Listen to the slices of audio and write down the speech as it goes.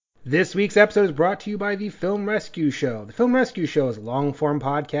This week's episode is brought to you by the Film Rescue Show. The Film Rescue Show is a long-form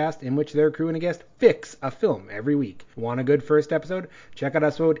podcast in which their crew and a guest fix a film every week. Want a good first episode? Check out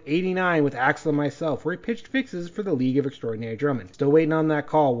episode 89 with Axel and myself, where we pitched fixes for the League of Extraordinary Gentlemen. Still waiting on that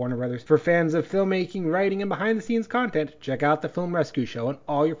call, Warner Brothers. For fans of filmmaking, writing, and behind-the-scenes content, check out the Film Rescue Show on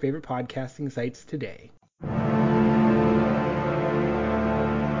all your favorite podcasting sites today.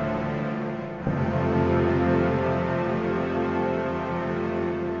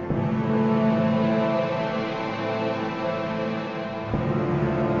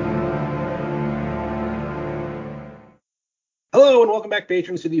 Hello and welcome back,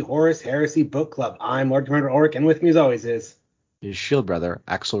 patrons, to the Horus Heresy Book Club. I'm Lord Commander Ulrich, and with me as always is his shield brother,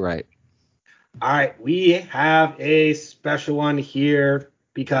 Axel Wright. All right, we have a special one here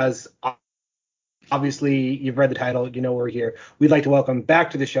because obviously you've read the title, you know we're here. We'd like to welcome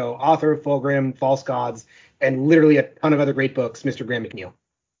back to the show author of Fulgrim, False Gods, and literally a ton of other great books, Mr. Graham McNeil.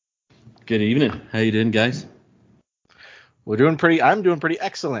 Good evening. How you doing, guys? I'm doing pretty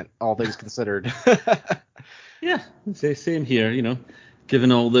excellent, all things considered. Yeah, same here.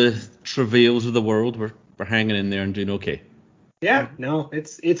 Given all the travails of the world, we're hanging in there and doing okay. Yeah, no,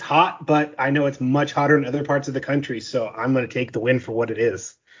 it's hot, but I know it's much hotter in other parts of the country, so I'm going to take the win for what it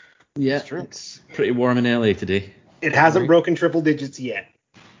is. Yeah, it's pretty warm in LA today. It hasn't broken triple digits yet.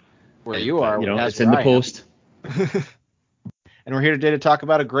 Where you are, it's in the post. And we're here today to talk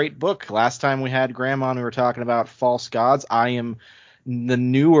about a great book. Last time we had Graham on, we were talking about False Gods. I am the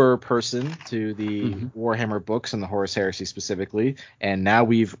newer person to the Warhammer books and the Horus Heresy specifically, and now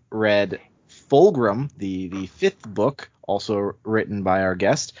we've read Fulgrim, the fifth book, also written by our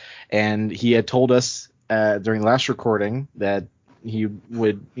guest, and he had told us during the last recording that he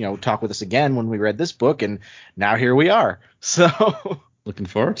would talk with us again when we read this book, and now here we are. So looking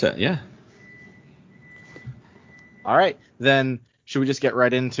forward to it. Yeah. All right, then should we just get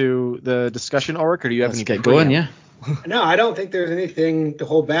right into the discussion, Ulrich, or do you have anything? Get going, yeah. No, I don't think there's anything to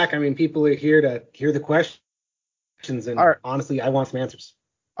hold back. I mean, people are here to hear the questions, and honestly, I want some answers.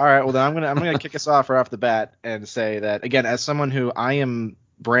 All right, well then I'm gonna kick us off right off the bat and say that again, as someone who I am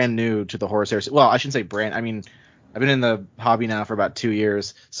brand new to the Horus Heresy. Well, I shouldn't say brand. I mean, I've been in the hobby now for about 2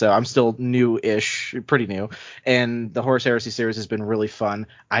 years, so I'm still new-ish, pretty new. And the Horus Heresy series has been really fun.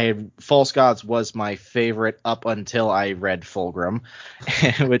 False Gods was my favorite up until I read Fulgrim,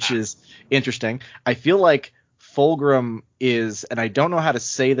 which is interesting. I feel like Fulgrim is, and I don't know how to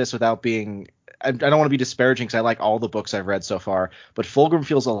say this without being, I don't want to be disparaging because I like all the books I've read so far, but Fulgrim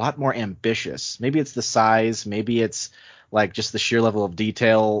feels a lot more ambitious. Maybe it's the size, maybe it's like just the sheer level of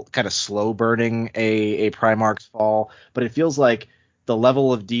detail, kind of slow burning a Primarch's fall, but it feels like the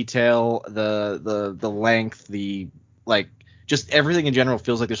level of detail, the length, the like just everything in general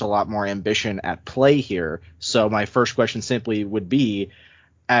feels like there's a lot more ambition at play here. So my first question simply would be,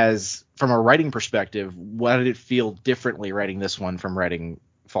 as from a writing perspective, what did it feel differently writing this one from writing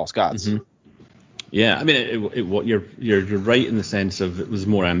False Gods? Mm-hmm. Yeah, I mean, you're right in the sense of it was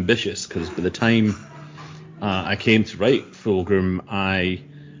more ambitious, because by the time I came to write Fulgrim,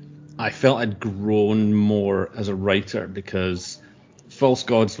 I felt I'd grown more as a writer, because False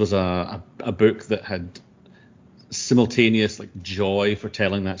Gods was a book that had simultaneous joy for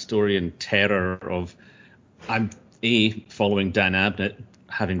telling that story and terror of I'm following Dan Abnett,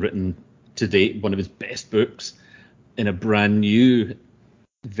 having written to date one of his best books in a brand new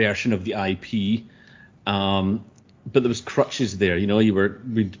version of the IP. But there was crutches there,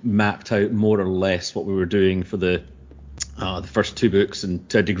 we'd mapped out more or less what we were doing for the first two books, and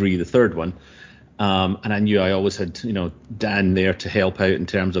to a degree the third one. And I knew I always had, Dan there to help out in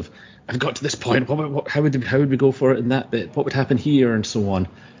terms of, I've got to this point, how would we go for it in that bit? What would happen here, and so on.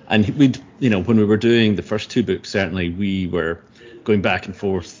 And we'd, when we were doing the first two books, certainly we were going back and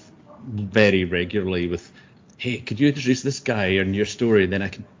forth very regularly with, hey, could you introduce this guy in your story, and then I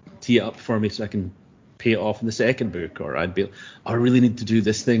can tee it up for me so I can pay it off in the second book, or I really need to do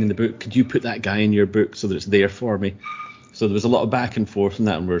this thing in the book. Could you put that guy in your book so that it's there for me? So there was a lot of back and forth in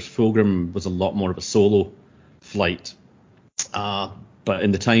that, whereas Fulgrim was a lot more of a solo flight. But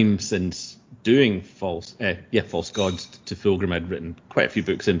in the time since doing False Gods to Fulgrim, I'd written quite a few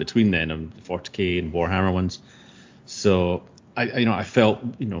books in between then, on 40k and Warhammer ones. So I felt,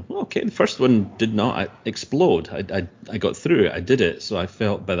 okay, the first one did not explode. I got through it. I did it. So I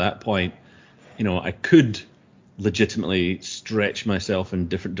felt by that point, I could legitimately stretch myself in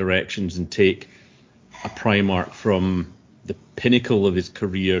different directions and take a Primarch from the pinnacle of his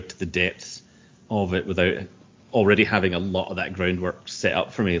career to the depths of it without already having a lot of that groundwork set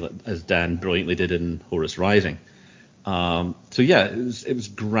up for me, as Dan brilliantly did in Horus Rising. So yeah, it was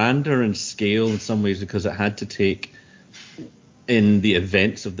grander in scale in some ways, because it had to take in the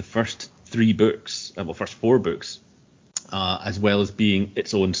events of the first first four books, as well as being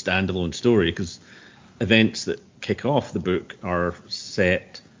its own standalone story, because events that kick off the book are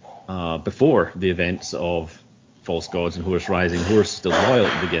set before the events of False Gods and Horus Rising. Horus is still loyal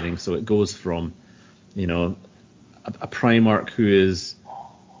at the beginning, so it goes from, a Primarch who is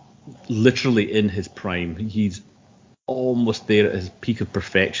literally in his prime. He's almost there at his peak of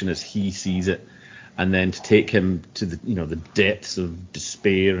perfection as he sees it, and then to take him to the depths of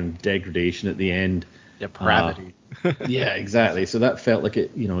despair and degradation at the end. Depravity. Yeah, exactly. So that felt like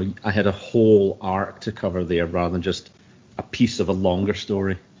it. I had a whole arc to cover there rather than just a piece of a longer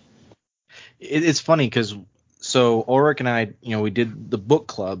story. It's funny because Ulrich and I, we did the book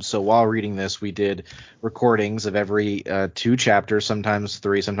club. So while reading this, we did recordings of every 2 chapters, sometimes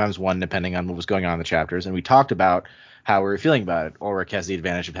 3, sometimes 1, depending on what was going on in the chapters. And we talked about how we were feeling about it. Ulrich has the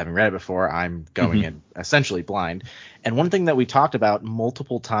advantage of having read it before. I'm going in essentially blind. And one thing that we talked about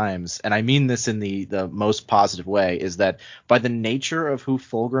multiple times, and I mean this in the most positive way, is that by the nature of who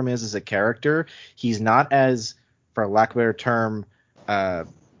Fulgrim is as a character, he's not as, for lack of a better term,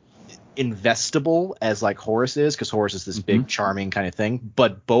 investable as like Horus is, because Horus is this big charming kind of thing.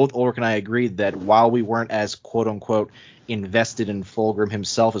 But both Ulrich and I agreed that while we weren't as quote unquote invested in Fulgrim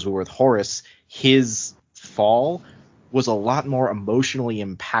himself as we were with Horus, his fall was a lot more emotionally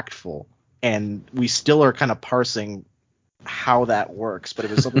impactful, and we still are kind of parsing how that works. But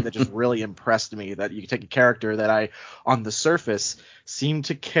it was something that just really impressed me, that you take a character that I on the surface seem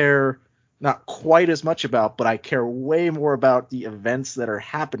to care not quite as much about, but I care way more about the events that are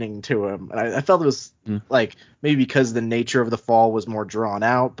happening to him. And I felt it was like maybe because the nature of the fall was more drawn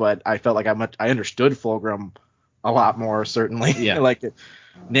out, but I felt like I understood Fulgrim a lot more, certainly. Yeah. Like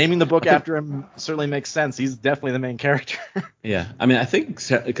naming the book after him certainly makes sense. He's definitely the main character. Yeah, I mean, I think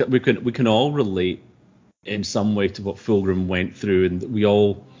we can all relate in some way to what Fulgrim went through, and we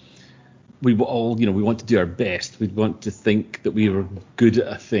all we want to do our best. We want to think that we were good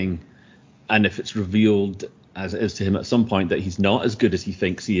at a thing. And if it's revealed, as it is to him at some point, that he's not as good as he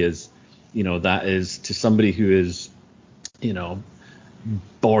thinks he is, that is to somebody who is,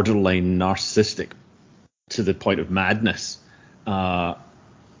 borderline narcissistic to the point of madness.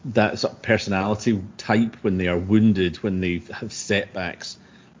 That sort of personality type, when they are wounded, when they have setbacks,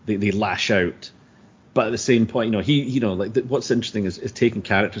 they lash out. But at the same point, what's interesting is taking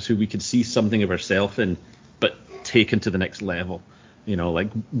characters who we can see something of ourselves in, but taken to the next level.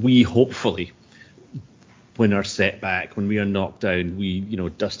 We hopefully, when our setback, when we are knocked down, we,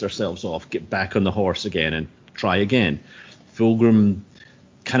 dust ourselves off, get back on the horse again and try again. Fulgrim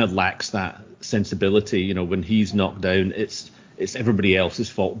kind of lacks that sensibility. When he's knocked down, it's everybody else's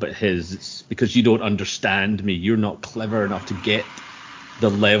fault but his. It's because you don't understand me. You're not clever enough to get the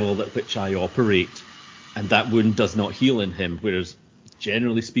level at which I operate. And that wound does not heal in him. Whereas,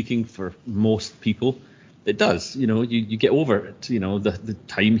 generally speaking, for most people, it does. You get over it. The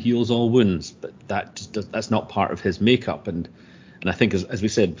time heals all wounds, but that's not part of his makeup. And I think, as we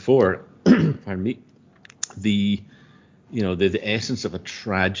said before, pardon me, the essence of a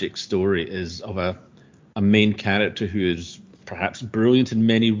tragic story is of a main character who is perhaps brilliant in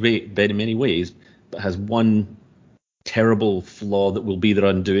many ways, but has one terrible flaw that will be their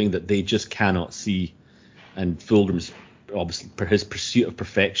undoing that they just cannot see. And Fulgrim's obviously his pursuit of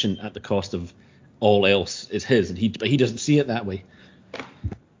perfection at the cost of all else is his, but he doesn't see it that way.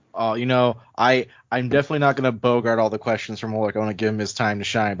 I'm definitely not going to bogart all the questions from Ulrich. I want to give him his time to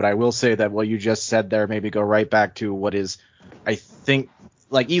shine, but I will say that what you just said there made me go right back to what is, I think,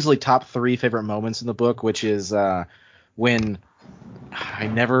 like easily top 3 favorite moments in the book, which is when I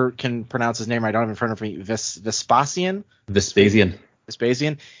never can pronounce his name. I don't have it in front of me. Vespasian.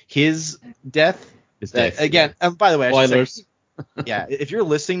 His death. Again. By the way, spoilers. Yeah, if you're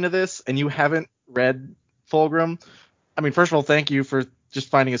listening to this and you haven't read Fulgrim, I mean, first of all, thank you for just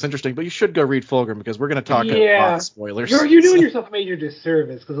finding us interesting, but you should go read Fulgrim, because we're going to talk about spoilers. You're doing yourself a major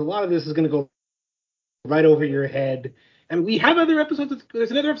disservice, because a lot of this is going to go right over your head. And we have other episodes.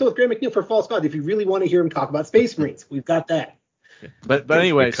 There's another episode with Graham McNeil for False Gods if you really want to hear him talk about Space Marines. We've got that. But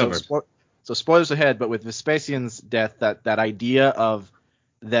anyway, so spoilers ahead, but with Vespasian's death, that idea of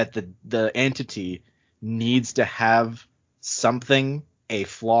that the entity needs to have something, a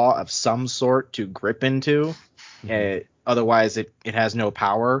flaw of some sort to grip into, otherwise it has no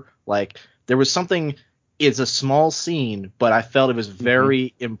power. Like, there was something, it's a small scene, but I felt it was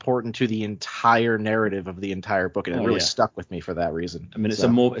very important to the entire narrative of the entire book, and it really stuck with me for that reason. I mean, it's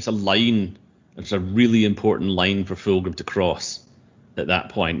a line, it's a really important line for Fulgrim to cross at that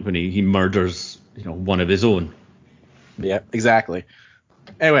point when he murders one of his own. Yeah, exactly.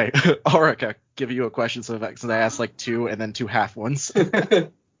 Anyway, Ulrich, give you a question since I asked like two and then two half ones.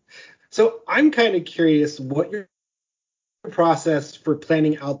 So I'm kind of curious what your process for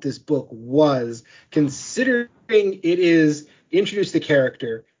planning out this book was, considering it is introduce the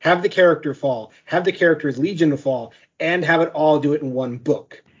character, have the character fall, have the character's legion fall, and have it all do it in one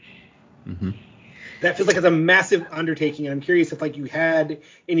book. Mm-hmm. That feels like it's a massive undertaking, and I'm curious if like you had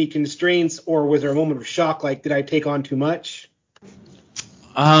any constraints, or was there a moment of shock, like did I take on too much?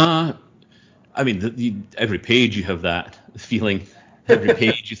 I mean, every page you have that feeling. Every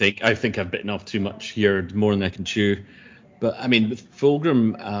page you think, I think I've bitten off too much here, more than I can chew. But I mean, with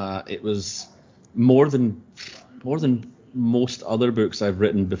Fulgrim, it was more than most other books I've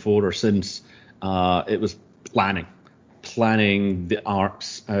written before or since. It was planning the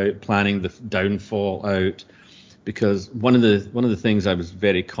arcs out, planning the downfall out. Because one of the things I was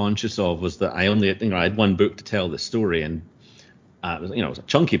very conscious of was that I had one book to tell the story, and it was a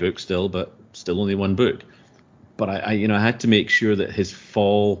chunky book still, but still only one book. But I had to make sure that his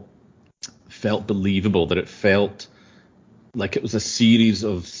fall felt believable, that it felt like it was a series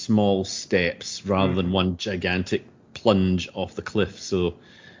of small steps rather than one gigantic plunge off the cliff. So,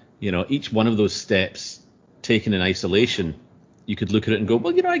 each one of those steps taken in isolation, you could look at it and go,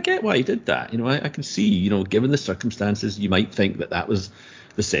 well, I get why he did that. I can see, given the circumstances, you might think that was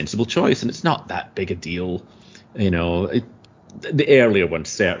the sensible choice, and it's not that big a deal. The earlier ones,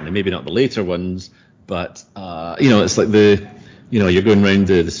 certainly, maybe not the later ones, but, it's like you're going around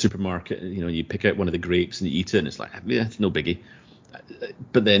the supermarket, you pick out one of the grapes and you eat it, and it's like, yeah, it's no biggie.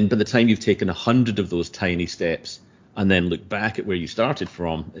 But then by the time you've taken 100 of those tiny steps and then look back at where you started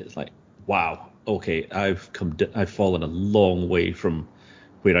from, it's like, wow, okay, I've fallen a long way from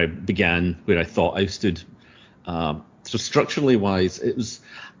where I began, where I thought I stood. So structurally wise, it was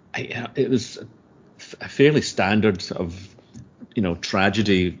a fairly standard of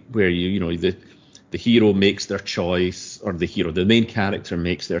tragedy where the hero makes their choice, or the main character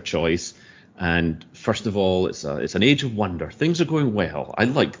makes their choice, and first of all, it's an age of wonder. Things are going well. I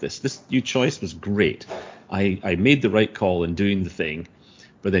like this. This new choice was great. I made the right call in doing the thing,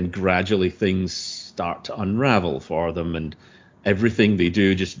 but then gradually things start to unravel for them, and everything they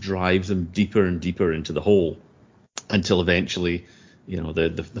do just drives them deeper and deeper into the hole, until eventually,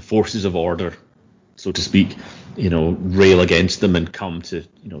 the forces of order, so to speak, rail against them and come to,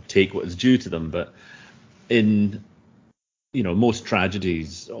 take what is due to them. But in, most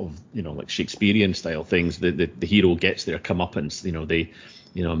tragedies of, like Shakespearean style things, the hero gets their comeuppance.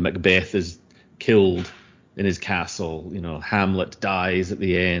 Macbeth is killed in his castle, Hamlet dies at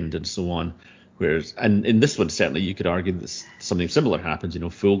the end, and so on. Whereas, and in this one, certainly you could argue that something similar happens.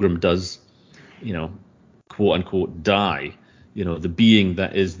 Fulgrim does, quote unquote, die. The being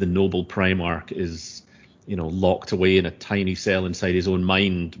that is the noble Primarch is, locked away in a tiny cell inside his own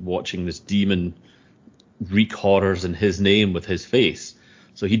mind, watching this demon wreak horrors in his name with his face.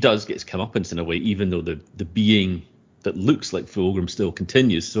 So he does get his comeuppance in a way, even though the being that looks like Fulgrim still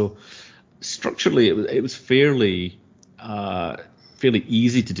continues. So structurally, it was fairly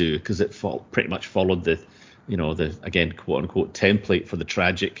easy to do, because it pretty much followed the again, quote unquote, template for the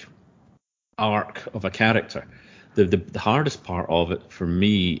tragic arc of a character. The hardest part of it for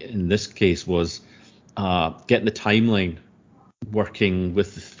me in this case was getting the timeline working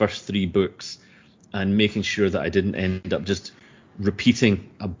with the first three books, and making sure that I didn't end up just repeating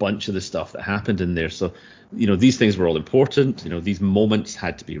a bunch of the stuff that happened in there. So, these things were all important. These moments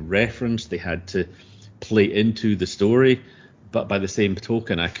had to be referenced. They had to play into the story. But by the same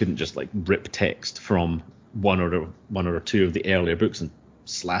token, I couldn't just like rip text from one or two of the earlier books and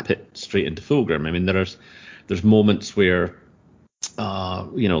slap it straight into Fulgrim. I mean, there's moments where,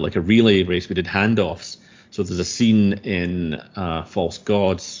 like a relay race, we did handoffs. So there's a scene in False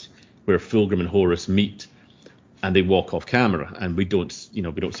Gods where Fulgrim and Horus meet, and they walk off camera, and we don't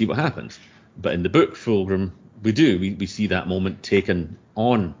see what happens. But in the book Fulgrim, we do. We see that moment taken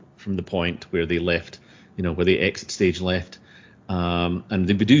on from the point where they left, where they exit stage left, and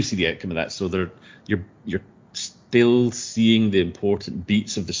we do see the outcome of that. So you're still seeing the important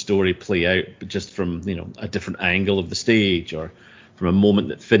beats of the story play out, but just from a different angle of the stage, or from a moment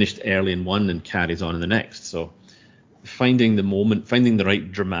that finished early in one and carries on in the next. So finding the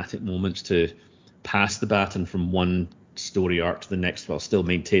right dramatic moments to pass the baton from one story arc to the next, while still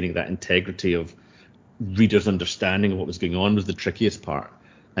maintaining that integrity of readers' understanding of what was going on, was the trickiest part,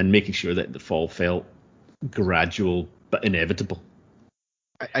 and making sure that the fall felt gradual but inevitable.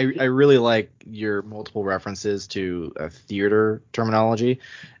 I really like your multiple references to theater terminology,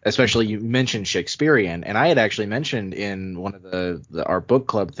 especially you mentioned Shakespearean, and I had actually mentioned in one of our book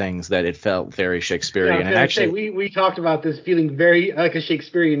club things that it felt very Yeah, I was Shakespearean, and gonna say actually, we talked about this feeling very like a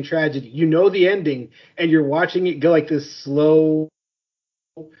Shakespearean tragedy. You know the ending, and you're watching it go like this slow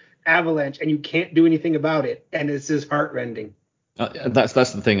avalanche, and you can't do anything about it, and it's just heartrending. That's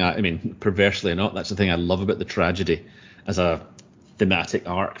the thing. I mean, perversely or not, that's the thing I love about the tragedy as a thematic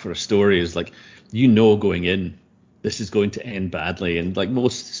arc for a story. Is like, going in, this is going to end badly, and like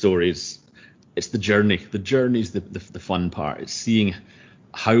most stories, it's the journey. The journey's the fun part. It's seeing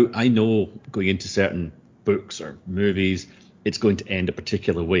how I know going into certain books or movies, it's going to end a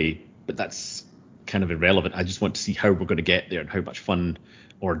particular way, but that's kind of irrelevant. I just want to see how we're going to get there and how much fun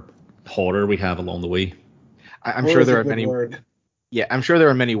or horror we have along the way. I'm Horror sure is a there are good many. word. Yeah, I'm sure there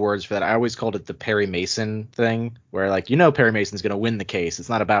are many words for that. I always called it the Perry Mason thing, where like Perry Mason's going to win the case. It's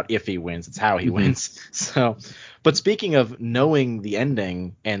not about if he wins, it's how he wins. So, but speaking of knowing the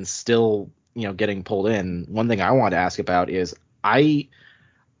ending and still getting pulled in, one thing I want to ask about is I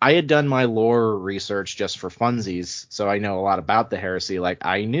had done my lore research just for funsies, so I know a lot about the heresy. Like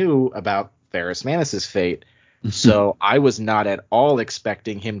I knew about Ferrus Manus's fate, so I was not at all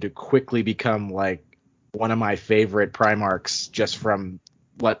expecting him to quickly become like one of my favorite Primarchs just from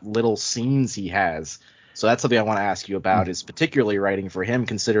what little scenes he has. So that's something I want to ask you about, is particularly writing for him,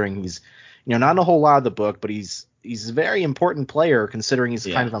 considering he's not in a whole lot of the book, but he's a very important player considering he's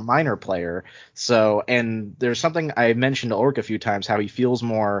kind of a minor player. So, and there's something I mentioned to Orc a few times, how he feels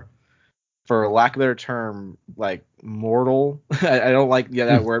more, for lack of a better term, like mortal. I don't like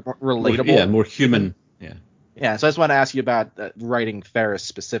that word, relatable. More human. Yeah. Yeah. So I just want to ask you about writing Ferrus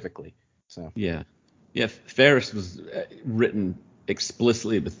specifically. So. Yeah. Yeah. Ferris was written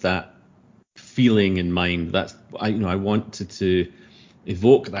explicitly with that feeling in mind. I wanted to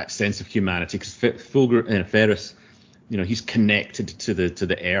evoke that sense of humanity, because Ferris, he's connected to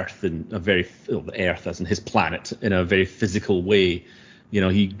the earth in a very the earth as in his planet in a very physical way.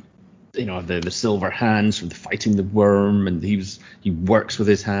 He the silver hands from fighting the worm, and he works with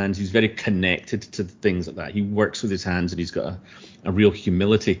his hands. He's very connected to things like that. He works with his hands, and he's got a real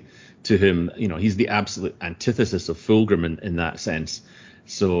humility to him. He's the absolute antithesis of Fulgrim in that sense.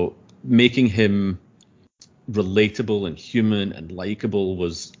 So making him relatable and human and likable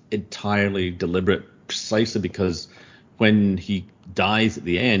was entirely deliberate, precisely because when he dies at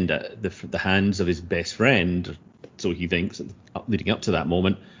the end at the hands of his best friend, so he thinks leading up to that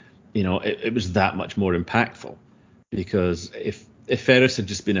moment, it was that much more impactful. Because if Ferris had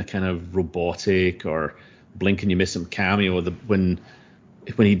just been a kind of robotic or blink and you miss him cameo,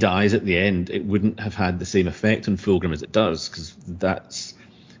 when he dies at the end, it wouldn't have had the same effect on Fulgrim as it does, because that's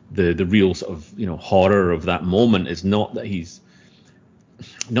the real sort of horror of that moment is not that he's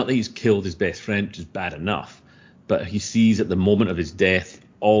killed his best friend, which is bad enough, but he sees at the moment of his death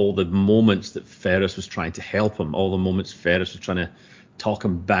all the moments that Ferris was trying to help him, all the moments Ferris was trying to talk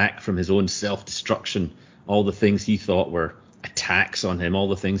him back from his own self-destruction, all the things he thought were attacks on him, all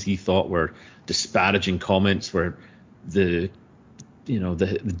the things he thought were disparaging comments, were the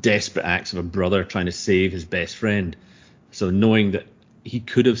desperate acts of a brother trying to save his best friend. So knowing that he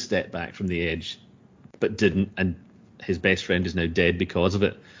could have stepped back from the edge but didn't, and his best friend is now dead because of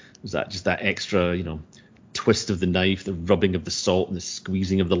it, was that just that extra twist of the knife, the rubbing of the salt and the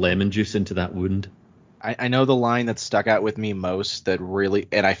squeezing of the lemon juice into that wound. I know the line that stuck out with me most, that really,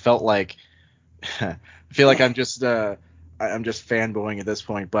 and I felt like I feel like I'm just fanboying at this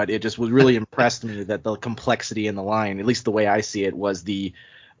point, but it just was really impressed me that the complexity in the line, at least the way I see it, was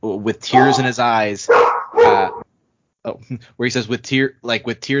with tears in his eyes. Where he says with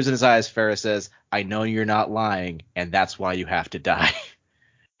tears in his eyes, Ferris says, "I know you're not lying, and that's why you have to die."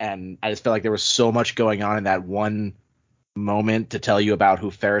 And I just felt like there was so much going on in that one moment to tell you about who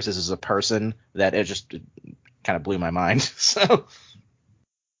Ferris is as a person, that it just kind of blew my mind. So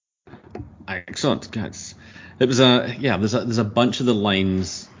Excellent, guys. It was there's a bunch of the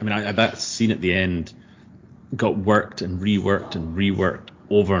lines. I mean, that scene at the end got worked and reworked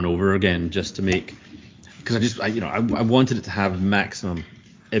over and over again, just to make, because I wanted it to have maximum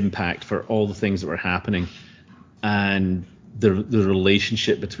impact for all the things that were happening, and the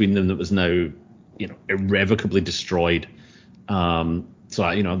relationship between them that was now irrevocably destroyed. So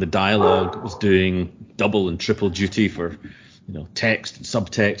the dialogue was doing double and triple duty for text and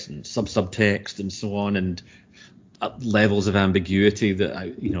subtext and subtext and so on, and levels of ambiguity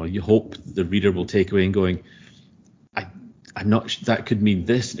that you hope the reader will take away and going, I'm not that could mean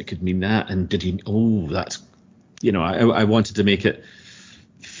this and it could mean that, and did he that's I wanted to make it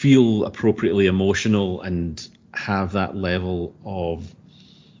feel appropriately emotional and have that level of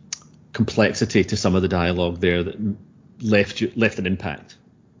complexity to some of the dialogue there that left an impact.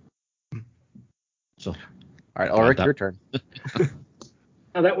 So, all right, Ulrich, your turn.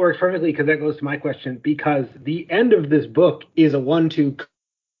 Now that works perfectly because that goes to my question. Because the end of this book is a 1-2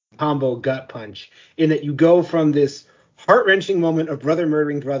 combo gut punch in that you go from this heart-wrenching moment of brother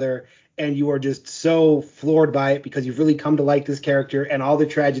murdering brother, and you are just so floored by it because you've really come to like this character, and all the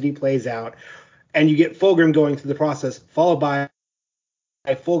tragedy plays out, and you get Fulgrim going through the process, followed by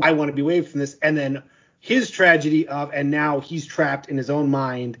Fulgrim, I want to be away from this, and then his tragedy of, and now he's trapped in his own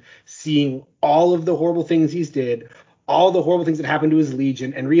mind, seeing all of the horrible things he's did, all the horrible things that happened to his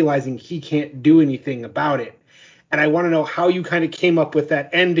legion, and realizing he can't do anything about it. And I want to know how you kind of came up with that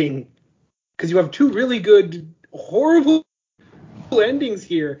ending, because you have two really good, horrible endings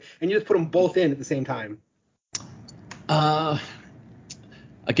here, and you just put them both in at the same time.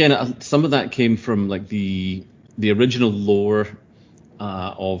 Again, some of that came from like the original lore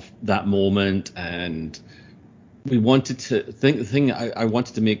of that moment, and we wanted to think the thing I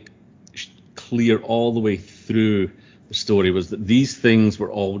wanted to make clear all the way through the story was that these things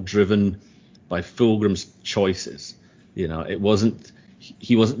were all driven by Fulgrim's choices. You know, he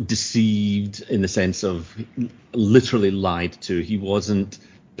wasn't deceived in the sense of literally lied to. He wasn't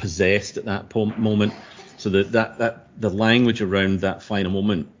possessed at that moment. So that the language around that final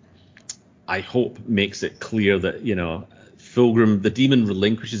moment, I hope, makes it clear that, you know, Fulgrim, the demon,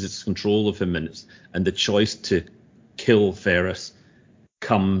 relinquishes its control of him, and the choice to kill Ferrus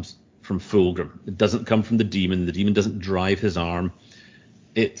comes from Fulgrim. It doesn't come from the demon. The demon doesn't drive his arm.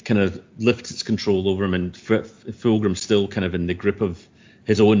 It kind of lifts its control over him, and Fulgrim's still kind of in the grip of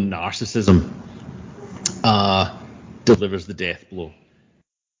his own narcissism, delivers the death blow.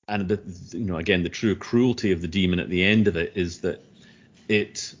 And again, the true cruelty of the demon at the end of it is that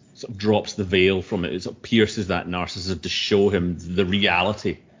it sort of drops the veil from it. It sort of pierces that narcissism to show him the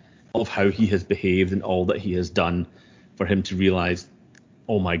reality of how he has behaved and all that he has done, for him to realize,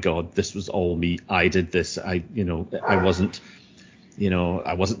 oh my God, this was all me. I did this. I wasn't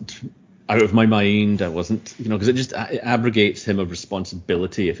out of my mind. I wasn't, because it abrogates him of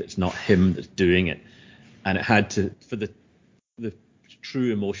responsibility if it's not him that's doing it. And it had to, for the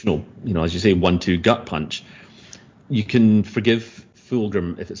true emotional, as you say, 1-2 gut punch, you can forgive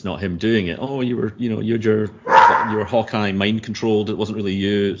Fulgrim if it's not him doing it. Oh, you were Hawkeye mind controlled. It wasn't really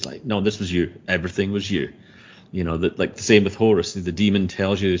you. It's like, no, this was you. Everything was you. That, like the same with Horus, the demon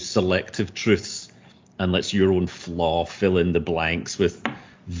tells you selective truths and lets your own flaw fill in the blanks with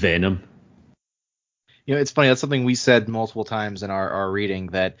venom. It's funny. That's something we said multiple times in our reading,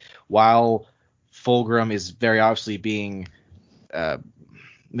 that while Fulgrim is very obviously being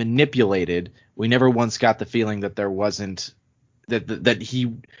manipulated, we never once got the feeling that there wasn't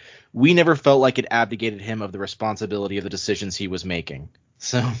we never felt like it abdicated him of the responsibility of the decisions he was making.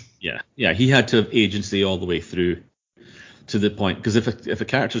 So yeah, he had to have agency all the way through to the point, because if a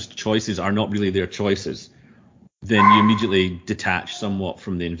character's choices are not really their choices, then you immediately detach somewhat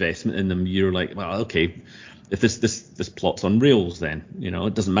from the investment in them. You're like, well, okay, if this plot's on rails, then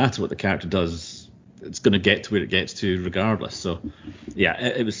it doesn't matter what the character does, it's going to get to where it gets to regardless. So yeah,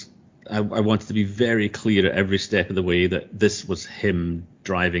 it was. I wanted to be very clear at every step of the way that this was him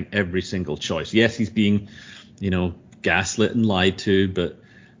driving every single choice. Yes, he's being, gaslit and lied to, but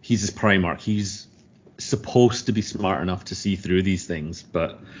he's his Primarch. He's supposed to be smart enough to see through these things,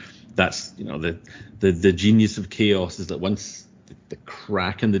 but that's, the genius of chaos is that once the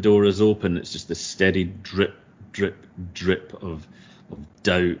crack in the door is open, it's just this steady drip, drip, drip of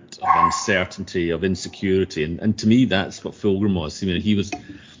doubt, of uncertainty, of insecurity, and to me that's what Fulgrim was. He was,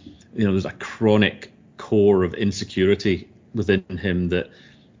 there's a chronic core of insecurity within him that,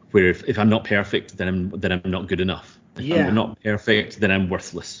 where if I'm not perfect, then I'm not good enough. If I'm not perfect, then I'm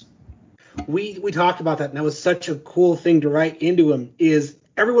worthless. We talked about that, and that was such a cool thing to write into him, is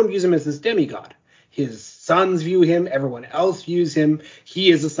everyone views him as this demigod. His sons view him, everyone else views him. He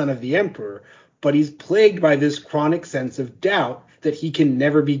is the son of the Emperor, but he's plagued by this chronic sense of doubt that he can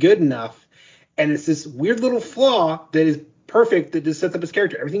never be good enough. And it's this weird little flaw that is perfect, that just sets up his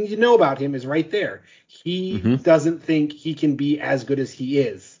character. Everything you know about him is right there. He doesn't think he can be as good as he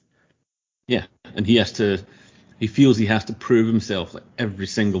is. Yeah, and he feels he has to prove himself like every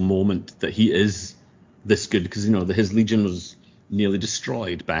single moment that he is this good, because his legion was nearly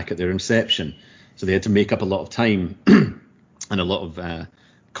destroyed back at their inception, so they had to make up a lot of time and a lot of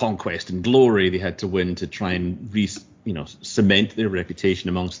conquest and glory they had to win to try and cement their reputation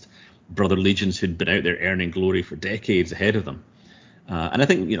amongst brother legions who'd been out there earning glory for decades ahead of them. And I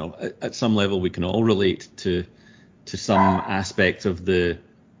think at some level we can all relate to some aspect of the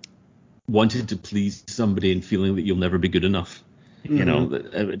wanting to please somebody and feeling that you'll never be good enough. You know,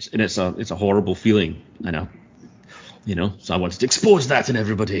 and it's a horrible feeling. I know. You know, so I wanted to expose that in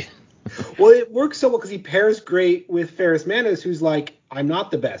everybody. Well, it works so well because he pairs great with Ferrus Manus, who's like, I'm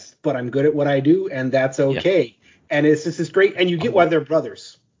not the best, but I'm good at what I do, and that's okay. Yeah. And it's just this great, and you get why they're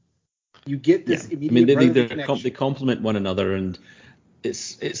brothers. You get this immediate brotherly connection. They complement one another, and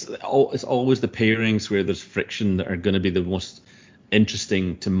it's always the pairings where there's friction that are going to be the most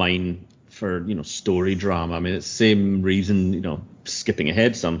interesting to mine for, you know, story drama. I mean, it's the same reason, you know, skipping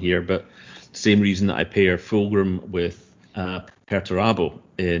ahead some here, but same reason that I pair Fulgrim with Perturabo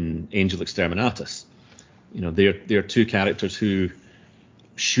in Angel Exterminatus. You know, they're two characters who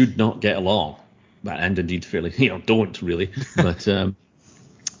should not get along, and indeed fairly, you know, don't really. But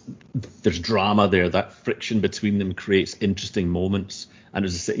there's drama there. That friction between them creates interesting moments, and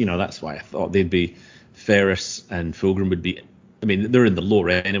as I say, you know, that's why I thought they'd be Ferrus and Fulgrim would be. I mean, they're in the lore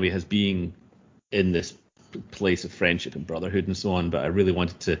anyway as being in this place of friendship and brotherhood and so on. But I really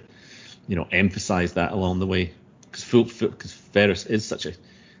wanted to, you know, emphasize that along the way, because Ferrus is such a,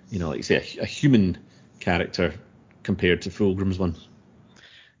 you know, like you say, a human character compared to Fulgrim's one.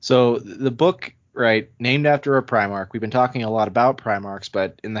 So the book, right, named after a Primarch. We've been talking a lot about Primarchs,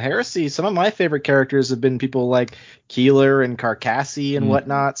 but in the Heresy, some of my favorite characters have been people like Keeler and Carcassi and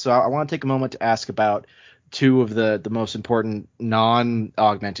whatnot. So I want to take a moment to ask about two of the most important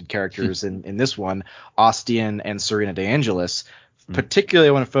non-augmented characters in this one, Ostian and Serena de Angelis. Particularly,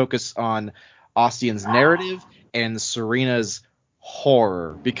 I want to focus on Ostian's narrative and Serena's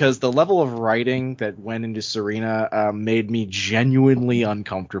horror, because the level of writing that went into Serena made me genuinely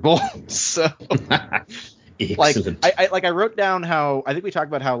uncomfortable. So Excellent. I wrote down how, I think we talked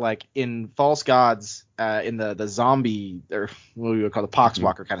about how, like, in False Gods, in the zombie, or what we would call the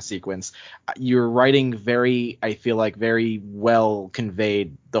Poxwalker kind of sequence, you're writing I feel like very well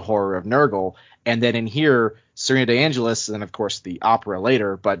conveyed the horror of Nurgle, and then in here, Serena de Angelis, and of course the opera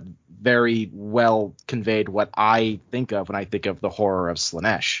later, but very well conveyed what I think of when I think of the horror of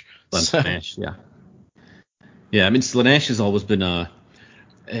Slaanesh. Slaanesh, yeah. Yeah, I mean, Slaanesh has always been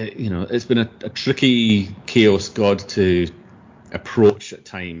it's been a tricky chaos god to approach at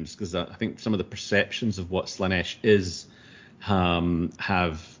times, because I think some of the perceptions of what Slaanesh is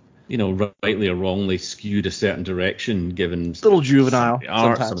have, you know, rightly or wrongly skewed a certain direction, given a little juvenile, some of the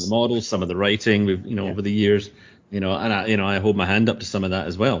art, sometimes. Some of the models, some of the writing, over the years, and I hold my hand up to some of that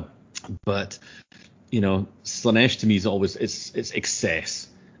as well. But, you know, Slaanesh to me is always it's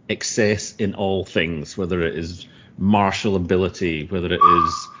excess in all things, whether it is martial ability, whether it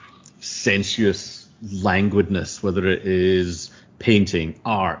is sensuous languidness, whether it is painting,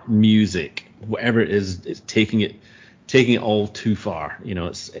 art, music, whatever it is, it's taking it all too far. You know,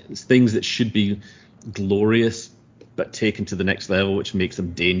 it's things that should be glorious but taken to the next level, which makes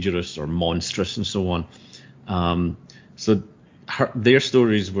them dangerous or monstrous and so on. So their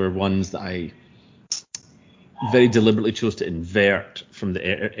stories were ones that I very deliberately chose to invert from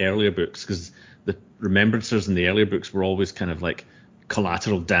the earlier books, because the remembrancers in the earlier books were always kind of like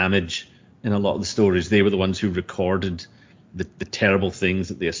collateral damage in a lot of the stories. They were the ones who recorded the terrible things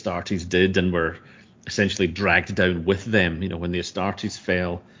that the Astartes did and were essentially dragged down with them. You know, when the Astartes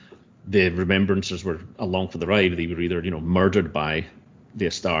fell, the remembrancers were along for the ride. They were either, you know, murdered by the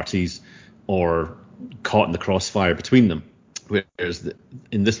Astartes or caught in the crossfire between them. Whereas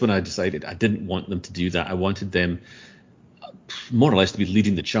in this one, I decided I didn't want them to do that. I wanted them more or less to be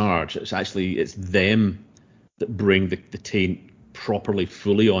leading the charge. It's them that bring the taint properly,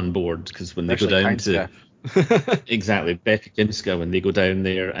 fully on board, because when they go down to exactly Becca Kinska, when they go down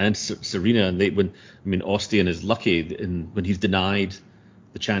there, and Serena, and Ostian is lucky when he's denied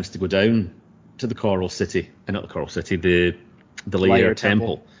the chance to go down to the Coral City, not the Coral City, the Lair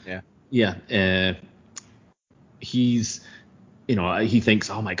Temple. Yeah. He's, you know, he thinks,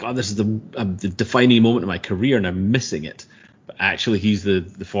 oh my God, this is the defining moment of my career, and I'm missing it. But actually, he's the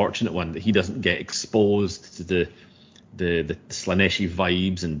fortunate one that he doesn't get exposed to the Slaaneshi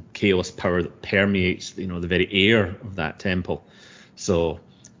vibes and chaos power that permeates, you know, the very air of that temple. So,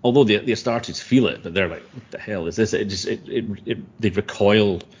 although the Astartes feel it, but they're like, what the hell is this? They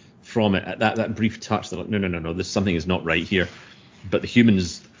recoil from it at that brief touch. They're like, no, something is not right here. But the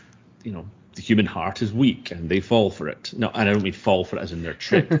humans, you know, the human heart is weak, and they fall for it. No, and I don't mean fall for it as in they're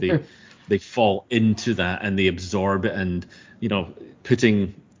tricked. They fall into that, and they absorb it, and, you know,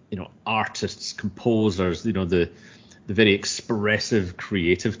 putting, you know, artists, composers, you know, the very expressive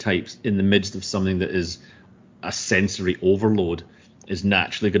creative types in the midst of something that is a sensory overload is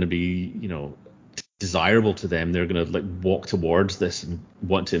naturally going to be, you know, desirable to them. They're going to like walk towards this and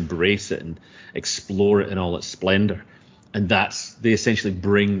want to embrace it and explore it in all its splendor. And they essentially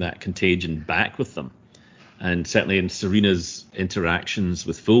bring that contagion back with them. And certainly in Serena's interactions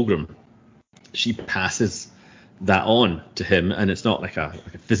with Fulgrim, she passes that on to him, and it's not like a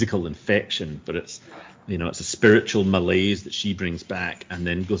physical infection, but it's it's a spiritual malaise that she brings back, and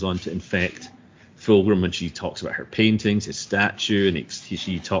then goes on to infect Fulgrim when she talks about her paintings, his statue, and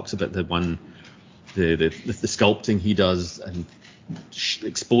she talks about the sculpting he does, and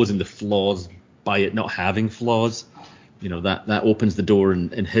exposing the flaws by it not having flaws. That opens the door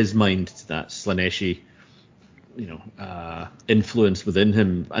in his mind to that Slaneshi influence within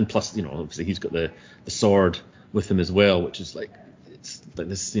him, and plus obviously he's got the sword with him as well, which is like it's like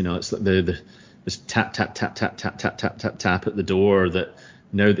this it's like this tap tap tap tap tap tap tap tap tap at the door, that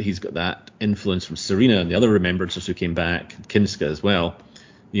now that he's got that influence from Serena and the other remembrancers who came back, Kinska as well,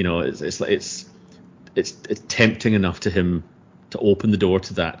 it's tempting enough to him to open the door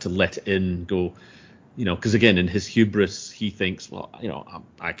to that, to let it in, go, because again, in his hubris, he thinks, well,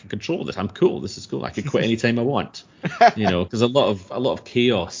 I can control this. I'm cool. This is cool. I can quit anytime I want. Because a lot of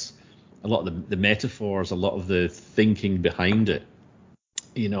chaos, a lot of the metaphors, a lot of the thinking behind it,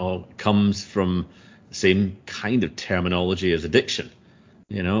 comes from the same kind of terminology as addiction.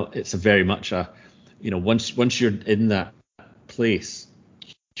 It's a very much a, once you're in that place,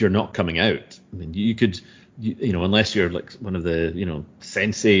 you're not coming out. I mean, you could, unless you're like one of the,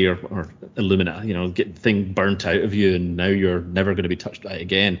 sensei or Illumina, get the thing burnt out of you and now you're never going to be touched by it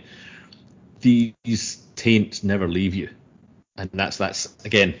again. These taints never leave you. And that's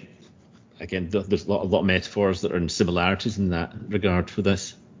again, there's a lot of metaphors that are in similarities in that regard for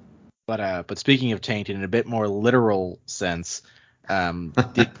this. But speaking of taint in a bit more literal sense,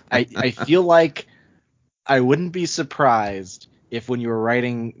 I feel like I wouldn't be surprised if when you were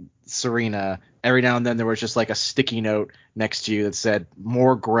writing Serena, every now and then there was just like a sticky note next to you that said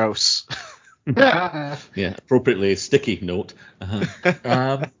 "more gross." Yeah, appropriately sticky note.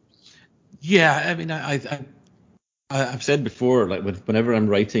 Yeah, I mean, I've said before, like whenever I'm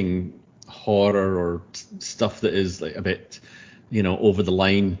writing horror or stuff that is like a bit, over the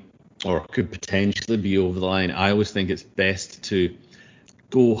line or could potentially be over the line, I always think it's best to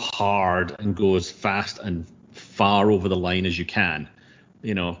go hard and go as fast and far over the line as you can,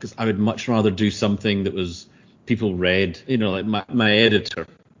 because I would much rather do something that was people read, like my editor,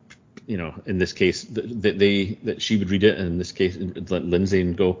 in this case, that she would read it, and in this case, Lindsay,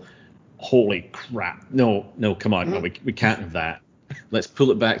 and go, holy crap, no, come on, no, we can't have that. Let's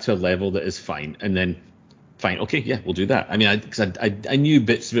pull it back to a level that is fine, and then fine, okay, yeah, we'll do that. I mean, because I knew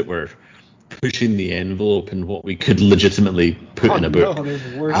bits of it were pushing the envelope in what we could legitimately put in a book. No,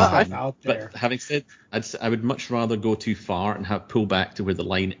 there's worse stuff out there. But having said, I would much rather go too far and have pull back to where the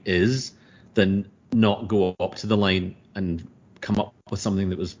line is than not go up to the line and come up with something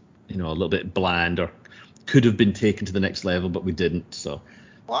that was, a little bit bland or could have been taken to the next level, but we didn't. So,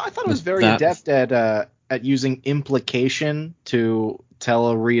 well, I thought it was very adept at using implication to tell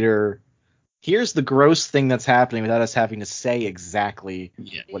a reader, here's the gross thing that's happening, without us having to say exactly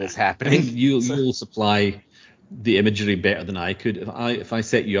what is happening. I think you'll supply the imagery better than I could. If I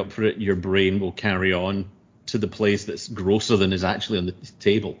set you up for it, your brain will carry on to the place that's grosser than is actually on the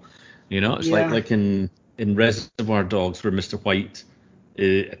table. It's like in Reservoir Dogs where Mr. White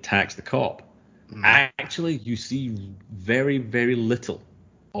attacks the cop. Actually, you see very, very little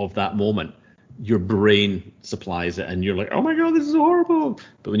of that moment. Your brain supplies it, and you're like, oh my god, this is horrible.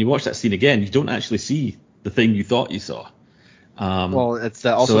 But when you watch that scene again, you don't actually see the thing you thought you saw. Well, it's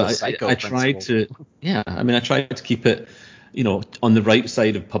also so a psycho I tried to keep it, on the right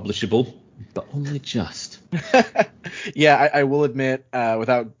side of publishable, but only just. Yeah, I will admit,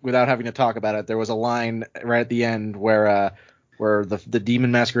 without having to talk about it, there was a line right at the end where the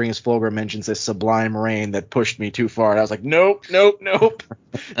demon masquerading as Fulgrim mentions this sublime rain that pushed me too far. And I was like, nope.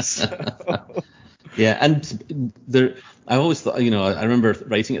 So. Yeah, and I always thought, I remember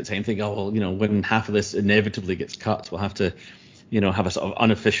writing at the time thinking, oh, well, when half of this inevitably gets cut, we'll have to, have a sort of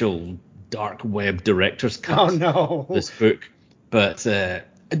unofficial dark web director's cut. Oh, no. This book. But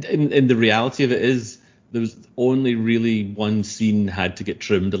in the reality of it is, there was only really one scene had to get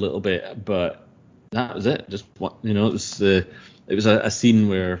trimmed a little bit, but that was it. Just what, it was a scene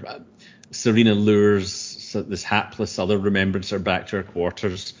where Serena lures this hapless other remembrancer back to her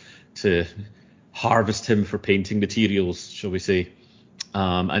quarters to harvest him for painting materials, shall we say.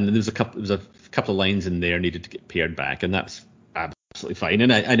 And there was a couple of lines in there needed to get pared back, and that's absolutely fine.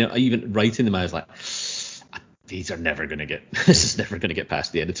 And I know, even writing them, I was like, this is never going to get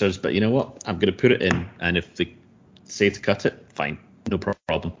past the editors. But you know what? I'm going to put it in, and if they say to cut it, fine, no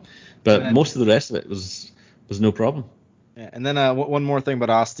problem. But most of the rest of it was no problem. Yeah, and then one more thing about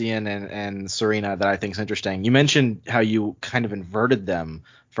Ostian and Serena that I think is interesting. You mentioned how you kind of inverted them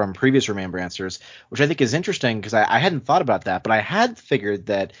from previous Remembrancers, which I think is interesting because I hadn't thought about that, but I had figured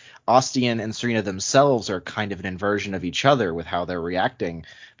that Ostian and Serena themselves are kind of an inversion of each other with how they're reacting,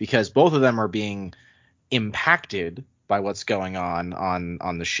 because both of them are being impacted by what's going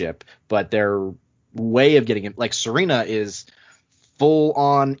on the ship, but their way of getting it, like Serena is full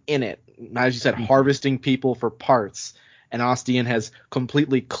on in it, as you said, harvesting people for parts. And Ostian has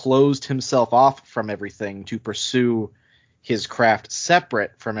completely closed himself off from everything to pursue his craft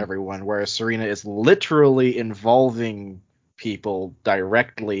separate from everyone, whereas Serena is literally involving people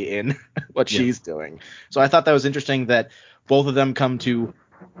directly in what she's doing. So I thought that was interesting that both of them come to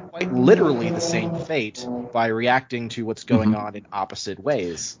quite literally the same fate by reacting to what's going on in opposite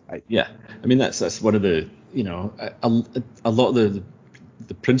ways. I mean, that's one of the, a lot of the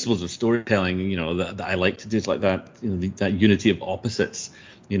principles of storytelling, that I like to do is like that, that unity of opposites.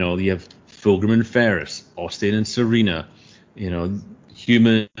 You have Fulgrim and Ferris, Ostian and Serena,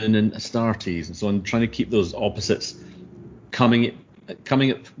 Human and Astartes, and so on, trying to keep those opposites coming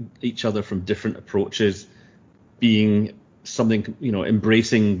at each other from different approaches, being something,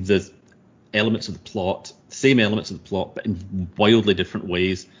 embracing the elements of the plot, same elements of the plot, but in wildly different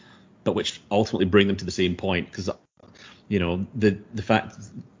ways, but which ultimately bring them to the same point. Because the fact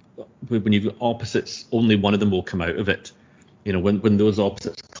when you've got opposites, only one of them will come out of it. When those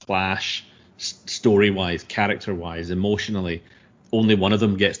opposites clash, story-wise, character-wise, emotionally, only one of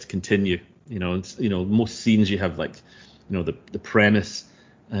them gets to continue. Most scenes you have, like, the premise,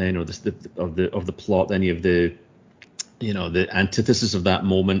 of the plot, then you have the antithesis of that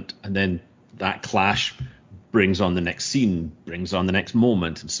moment, and then that clash brings on the next scene, brings on the next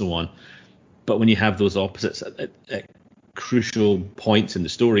moment, and so on. But when you have those opposites at crucial points in the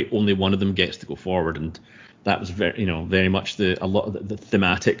story, only one of them gets to go forward, and that was very much a lot of the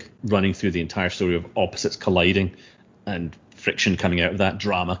thematic running through the entire story of opposites colliding and friction coming out of that,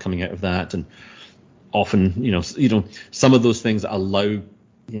 drama coming out of that, and often some of those things allow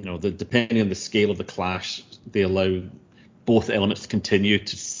depending on the scale of the clash, they allow both elements to continue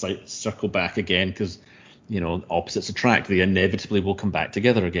to circle back again, because opposites attract. They inevitably will come back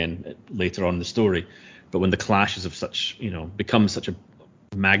together again later on in the story. But when the clashes of such, become such a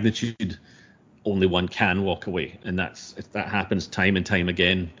magnitude, only one can walk away. And that happens time and time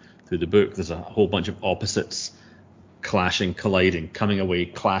again through the book. There's a whole bunch of opposites clashing, colliding, coming away,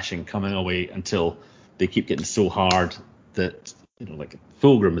 clashing, coming away, until they keep getting so hard that, like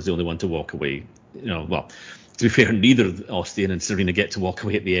Fulgrim is the only one to walk away. Well, to be fair, neither Ostian and Serena get to walk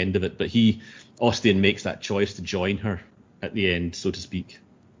away at the end of it, but Ostian makes that choice to join her at the end, so to speak.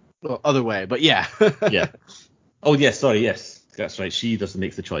 Well, other way, but yeah. Yeah. Oh, yes, sorry, yes. That's right. She doesn't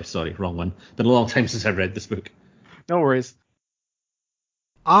make the choice. Sorry, wrong one. Been a long time since I've read this book. No worries.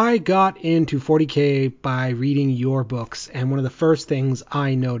 I got into 40K by reading your books, and one of the first things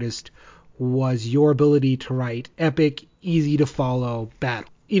I noticed was your ability to write epic, easy to follow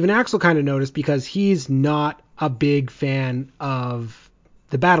battle. Even Axel kind of noticed, because he's not a big fan of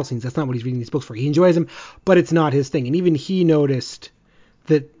the battle scenes. That's not what he's reading these books for. He enjoys them, but it's not his thing. And even he noticed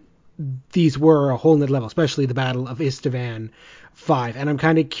that these were a whole nother level, especially the Battle of Istvan 5. And I'm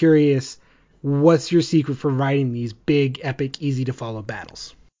kind of curious, what's your secret for writing these big, epic, easy to follow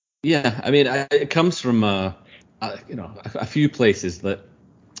battles? Yeah, I mean, it comes from a few places that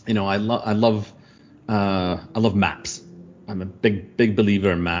I love maps. I'm a big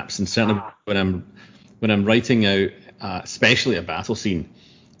believer in maps, and certainly when I'm writing out, especially a battle scene,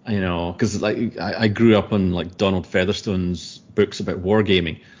 because like I grew up on like Donald Featherstone's books about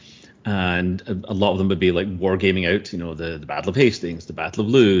wargaming, and a lot of them would be like wargaming out, the Battle of Hastings, the Battle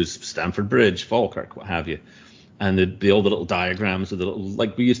of Lewes, Stamford Bridge, Falkirk, what have you. And there'd be all the little diagrams of the little,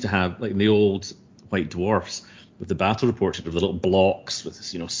 like we used to have, like in the old White Dwarfs, with the battle reports, with the little blocks with,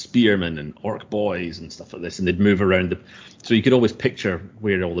 spearmen and orc boys and stuff like this, and they'd move around. So you could always picture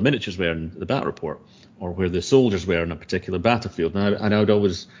where all the miniatures were in the battle report, or where the soldiers were in a particular battlefield. And I would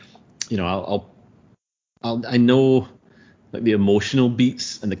always, I know like the emotional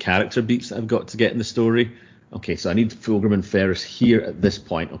beats and the character beats that I've got to get in the story. Okay, so I need Fulgrim and Ferris here at this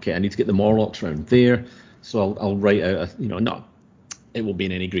point. Okay, I need to get the Morlocks around there. So I'll write out, not, it won't be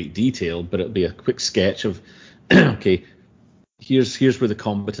in any great detail, but it'll be a quick sketch of, okay, here's where the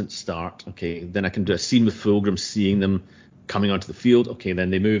combatants start. Okay, then I can do a scene with Fulgrim, seeing them coming onto the field. Okay, then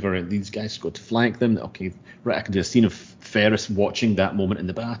they move around. These guys go to flank them. Okay, right, I can do a scene of Ferris watching that moment in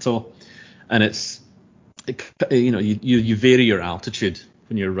the battle. And you vary your altitude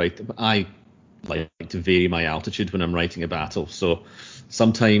when you're writing. I like to vary my altitude when I'm writing a battle. So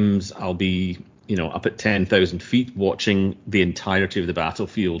sometimes I'll be up at 10,000 feet, watching the entirety of the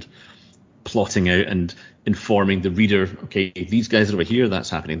battlefield, plotting out and informing the reader, okay, these guys are over here, that's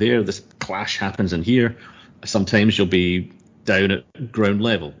happening there, this clash happens in here. Sometimes you'll be down at ground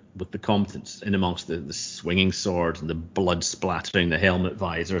level with the combatants, in amongst the swinging swords and the blood splattering the helmet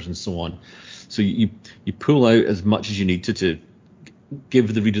visors and so on. So you pull out as much as you need to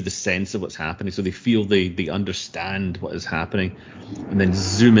give the reader the sense of what's happening, so they feel they understand what is happening, and then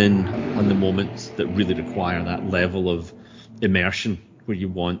zoom in on the moments that really require that level of immersion, where you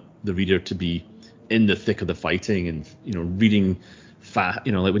want the reader to be in the thick of the fighting and reading fast.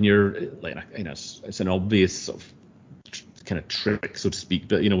 Like when you're like, it's an obvious sort of kind of trick, so to speak,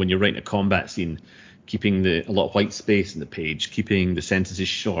 but when you're writing a combat scene, keeping a lot of white space in the page, keeping the sentences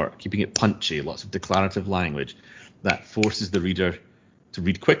short, keeping it punchy, lots of declarative language, that forces the reader to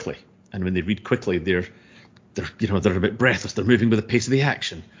read quickly. And when they read quickly, they're a bit breathless, they're moving with the pace of the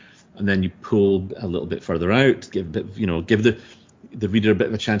action. And then you pull a little bit further out, give the reader a bit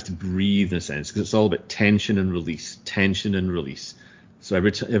of a chance to breathe, in a sense, because it's all about tension and release. So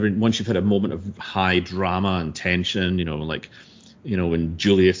every once you've had a moment of high drama and tension, when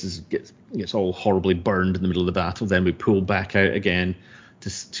Julius gets all horribly burned in the middle of the battle, then we pull back out again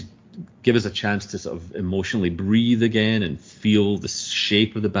to give us a chance to sort of emotionally breathe again and feel the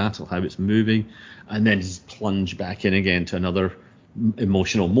shape of the battle, how it's moving, and then just plunge back in again to another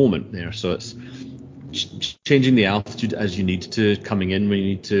emotional moment there. So it's changing the altitude as you need to, coming in when you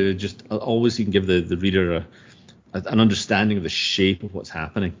need to. Just always you can give the reader an understanding of the shape of what's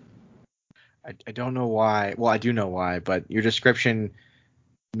happening. I don't know why. Well, I do know why, but your description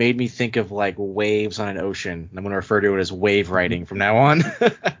made me think of like waves on an ocean. I'm going to refer to it as wave writing from now on.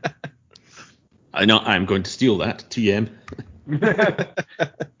 I know I'm going to steal that. TM.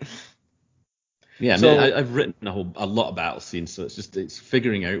 Yeah, I've written a lot of battle scenes, so it's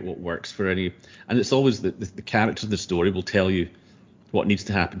figuring out what works for any, and it's always the characters in the story will tell you what needs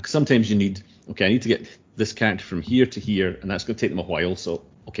to happen. Because sometimes you need, I need to get this character from here to here, and that's going to take them a while. So,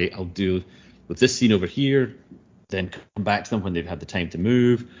 I'll do with this scene over here, then come back to them when they've had the time to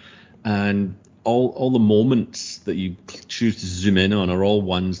move, and all the moments that you choose to zoom in on are all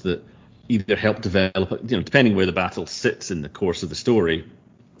ones that either help develop, depending where the battle sits in the course of the story,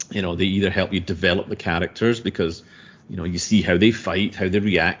 they either help you develop the characters because, you see how they fight, how they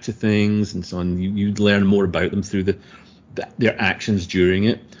react to things and so on. You learn more about them through their actions during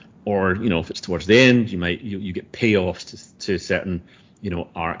it. Or, if it's towards the end, you get payoffs to certain,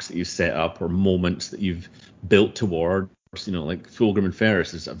 arcs that you set up or moments that you've built towards, like Fulgrim and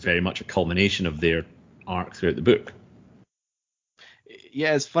Ferris is very much a culmination of their arc throughout the book.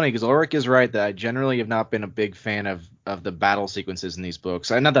 Yeah, it's funny because Ulrich is right that I generally have not been a big fan of the battle sequences in these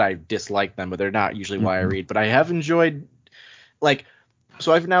books. Not that I dislike them, but they're not usually why I read. But I have enjoyed,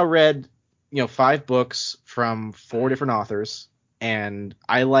 so I've now read, 5 books from 4 different authors, and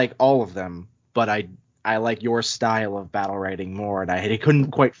I like all of them, but I like your style of battle writing more, and I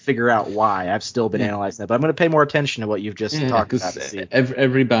couldn't quite figure out why. I've still been analyzing that, but I'm going to pay more attention to what you've just talked about.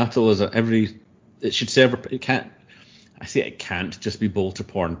 Every battle it should serve. It can't. I say it can't just be bolter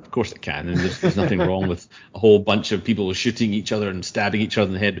porn. Of course it can, and there's nothing wrong with a whole bunch of people shooting each other and stabbing each other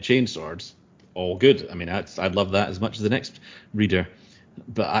in the head with chainswords. All good. I mean, I'd love that as much as the next reader.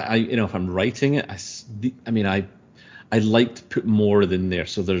 But I if I'm writing it, I like to put more in there.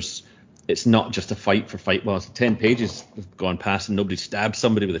 So it's not just a fight for fight. Well, it's 10 pages have gone past and nobody stabbed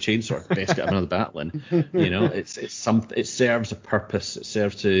somebody with a chainsaw. Best to have another battle in. It serves a purpose. It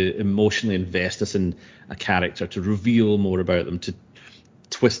serves to emotionally invest us in a character, to reveal more about them, to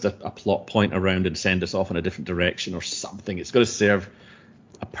twist a plot point around and send us off in a different direction or something. It's got to serve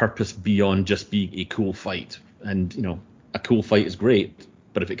a purpose beyond just being a cool fight. And a cool fight is great,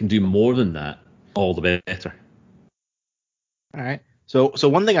 but if it can do more than that, all the better. All right. So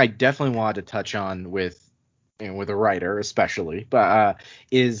one thing I definitely wanted to touch on with a writer especially, but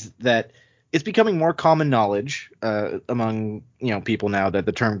is that it's becoming more common knowledge among people now that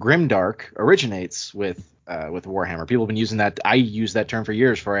the term grimdark originates with Warhammer. People have been using that. I used that term for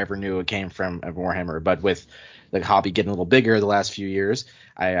years before I ever knew it came from Warhammer. But with the hobby getting a little bigger the last few years,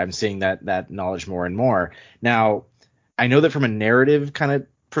 I'm seeing that knowledge more and more. Now, I know that from a narrative kind of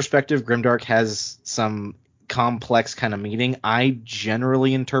perspective, grimdark has some complex kind of meaning. I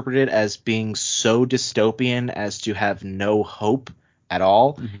generally interpret it as being so dystopian as to have no hope at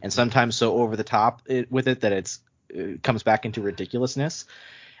all, and sometimes so over the top with it that it comes back into ridiculousness.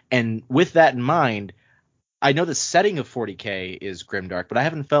 And with that in mind, I know the setting of 40K is grimdark, but I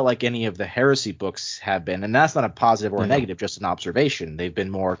haven't felt like any of the Heresy books have been, and that's not a positive or a negative, just an observation. They've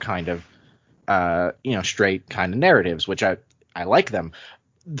been more kind of straight kind of narratives, which I like them.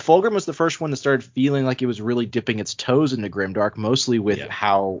 Fulgrim was the first one that started feeling like it was really dipping its toes into grimdark, mostly with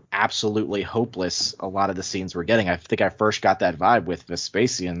how absolutely hopeless a lot of the scenes were getting. I think I first got that vibe with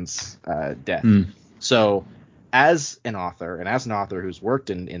Vespasian's death. So as an author, and as an author who's worked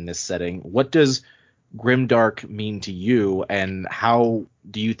in this setting, what does grimdark mean to you, and how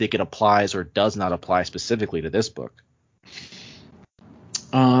do you think it applies or does not apply specifically to this book?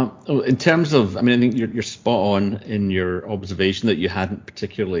 In terms of, I think you're spot on in your observation that you hadn't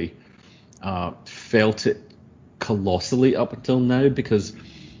particularly felt it colossally up until now, because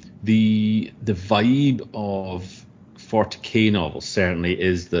the vibe of 40k novels certainly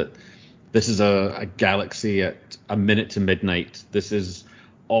is that this is a galaxy at a minute to midnight. This is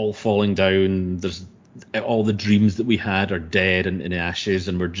all falling down. There's all the dreams that we had are dead and in ashes,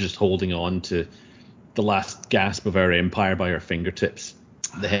 and we're just holding on to the last gasp of our empire by our fingertips.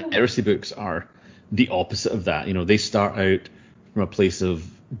 The Heresy books are the opposite of that. They start out from a place of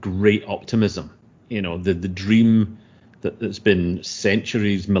great optimism. The dream that's been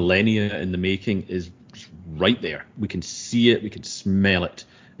centuries, millennia in the making is right there. We can see it, we can smell it.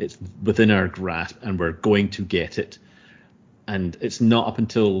 It's within our grasp, and we're going to get it. And it's not up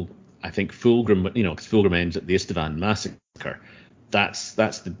until, I think, Fulgrim, because Fulgrim ends at the Istvan massacre. That's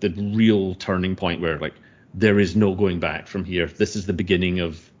the real turning point where, like, there is no going back from here. This is the beginning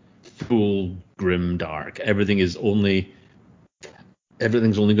of full grim dark. Everything's only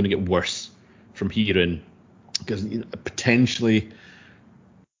going to get worse from here in, because potentially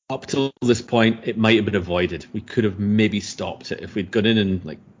up till this point it might have been avoided. We could have maybe stopped it if we'd gone in and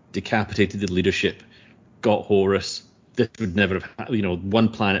like decapitated the leadership, got Horus. This would never have happened. One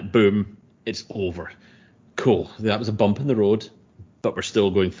planet, boom, it's over. Cool. That was a bump in the road, but we're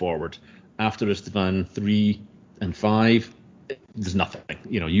still going forward. After Istvan 3 and 5, there's nothing.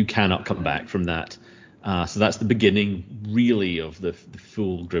 You cannot come back from that. So that's the beginning, really, of the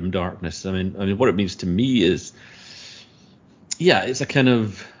full grim darkness. I mean, what it means to me is, it's a kind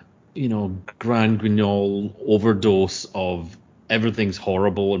of, Grand Guignol overdose of everything's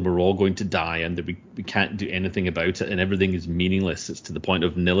horrible and we're all going to die and that we can't do anything about it and everything is meaningless. It's to the point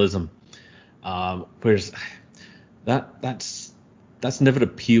of nihilism. Whereas that's never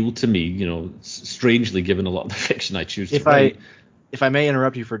appealed to me, strangely, given a lot of the fiction I choose to write. If I may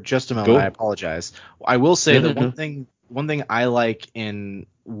interrupt you for just a moment, I apologize. I will say that one thing I like in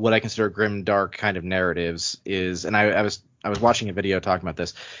what I consider grim dark kind of narratives is, and I was watching a video talking about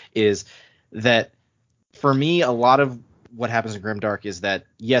this, is that for me a lot of what happens in grimdark is that,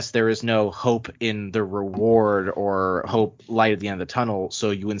 yes, there is no hope in the reward or hope light at the end of the tunnel,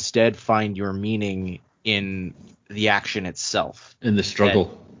 so you instead find your meaning in the action itself, in the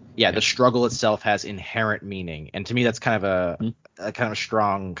struggle. The struggle itself has inherent meaning, and to me that's kind of a kind of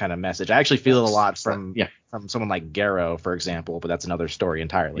strong kind of message. I actually feel it a lot from someone like Garrow, for example, but that's another story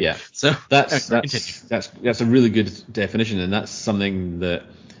entirely. Yeah, so that's a really good definition, and that's something that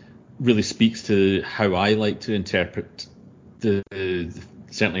really speaks to how I like to interpret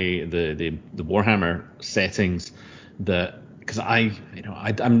certainly the Warhammer settings. That because I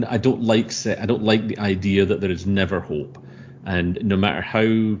don't like the idea that there is never hope, and no matter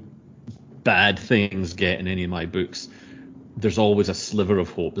how bad things get in any of my books, there's always a sliver of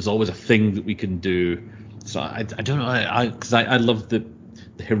hope. There's always a thing that we can do. So I don't know, because I love the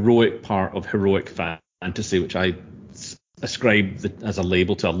heroic part of heroic fantasy, which I ascribe as a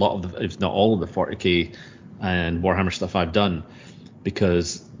label to a lot of the, if not all of the 40k and Warhammer stuff I've done,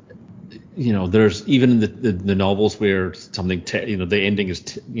 because there's even in the novels where something the ending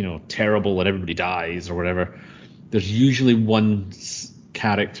is terrible and everybody dies or whatever, there's usually one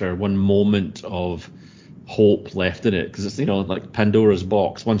character, one moment of hope left in it, because it's like Pandora's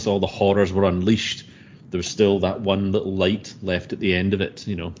box. Once all the horrors were unleashed, there was still that one little light left at the end of it,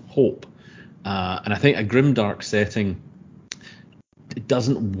 hope. And I think a grimdark setting, it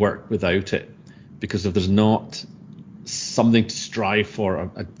doesn't work without it, because if there's not something to strive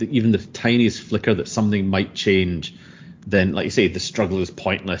for, even the tiniest flicker that something might change, then, like you say, the struggle is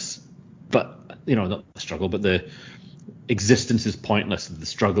pointless. But not the struggle, but the existence is pointless. The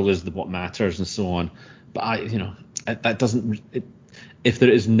struggle is what matters, and so on. But that doesn't. If there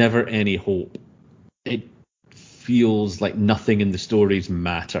is never any hope, it feels like nothing in the stories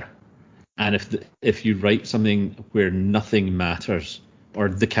matter. And if you write something where nothing matters, or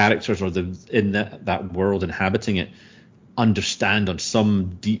the characters or in that world inhabiting it understand on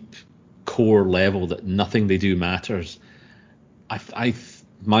some deep core level that nothing they do matters,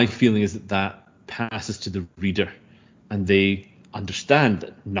 my feeling is that passes to the reader, and they understand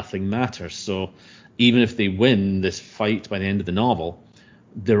that nothing matters. So even if they win this fight by the end of the novel,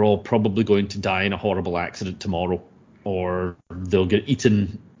 they're all probably going to die in a horrible accident tomorrow. or they'll get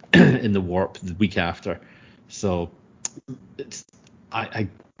eaten in the warp the week after. So it's I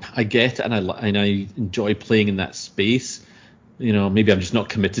get it, and I enjoy playing in that space. Maybe I'm just not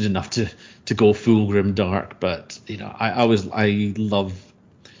committed enough to go full grim dark, but I love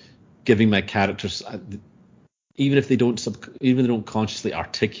giving my characters, even if they don't consciously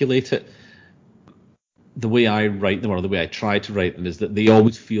articulate it, the way I write them, or the way I try to write them, is that they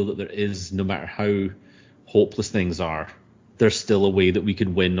always feel that there is, no matter how hopeless things are, there's still a way that we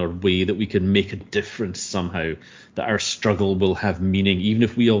can win, or a way that we can make a difference somehow, that our struggle will have meaning. Even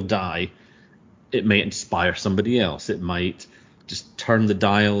if we all die, it might inspire somebody else. It might just turn the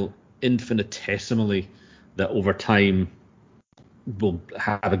dial infinitesimally, that over time will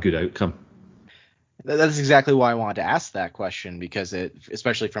have a good outcome. That's exactly why I wanted to ask that question, because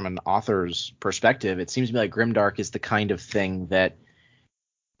especially from an author's perspective, it seems to me like grimdark is the kind of thing that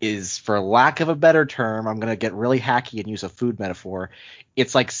is, for lack of a better term, I'm going to get really hacky and use a food metaphor.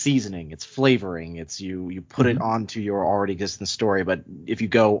 It's like seasoning, it's flavoring, it's you put it onto your already existing story. But if you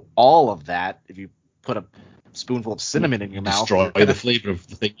go all of that, if you put a spoonful of cinnamon in your mouth, destroy the flavor of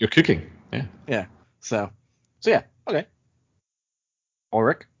the thing you're cooking. Yeah. So yeah. Okay.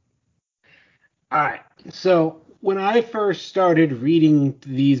 Ulrich? All right. So when I first started reading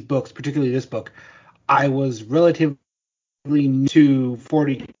these books, particularly this book, I was relatively new to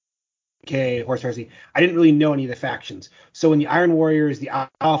 40K Horse Heresy. I didn't really know any of the factions. So when the Iron Warriors, the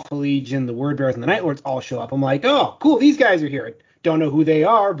Alpha Legion, the Word Bearers, and the Night Lords all show up, I'm like, oh, cool, these guys are here. I don't know who they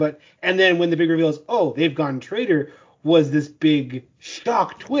are, and then when the big reveal is, oh, they've gone traitor, was this big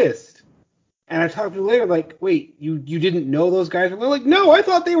shock twist. And I talked to them later, like, wait, you didn't know those guys? They're like, no, I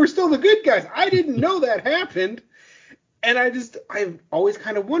thought they were still the good guys. I didn't know that happened. And I've always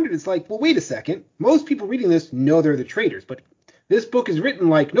kind of wondered, it's like, well, wait a second. Most people reading this know they're the traitors, but this book is written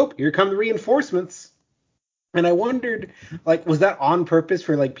like, nope, here come the reinforcements. And I wondered, like, was that on purpose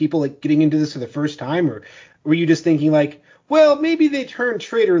for, like, people, like, getting into this for the first time? Or were you just thinking, like, well, maybe they turn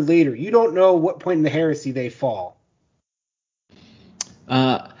traitor later. You don't know what point in the heresy they fall.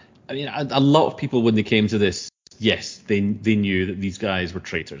 A lot of people, when they came to this, yes, they knew that these guys were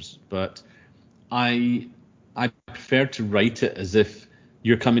traitors, but I prefer to write it as if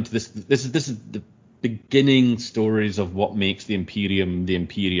you're coming to this. This is the beginning stories of what makes the Imperium the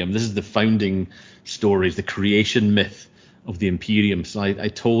Imperium. This is the founding stories, the creation myth of the Imperium. So I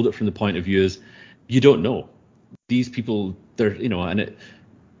told it from the point of view as, you don't know. These people, to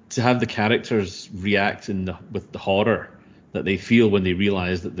have the characters react with the horror that they feel when they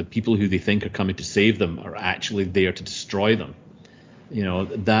realize that the people who they think are coming to save them are actually there to destroy them.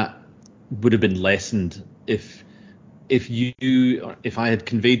 That would have been lessened if I had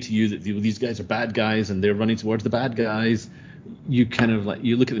conveyed to you that these guys are bad guys and they're running towards the bad guys. You kind of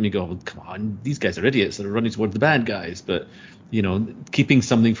you look at them and you go, well, come on, these guys are idiots that are running towards the bad guys. But keeping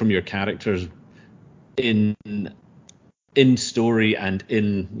something from your characters in story and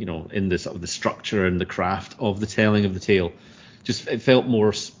in the sort of the structure and the craft of the telling of the tale, it felt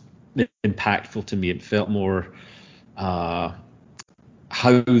more impactful to me. It felt more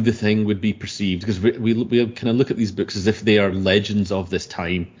how the thing would be perceived, because we kind of look at these books as if they are legends of this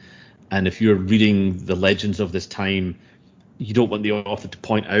time, and if you're reading the legends of this time, you don't want the author to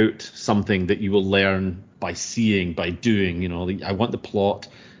point out something that you will learn by seeing, by doing. I want the plot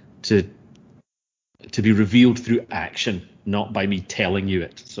to be revealed through action, not by me telling you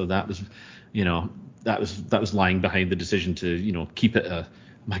it. So that was lying behind the decision to keep it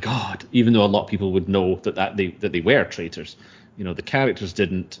my God, even though a lot of people would know that they were traitors. The characters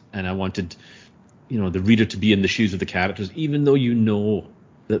didn't, and I wanted the reader to be in the shoes of the characters, even though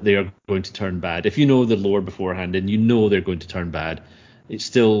that they are going to turn bad. If you know the lore beforehand and they're going to turn bad,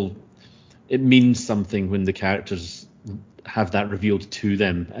 it means something when the characters have that revealed to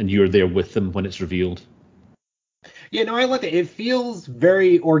them and you're there with them when it's revealed. Yeah, no, I like it. It feels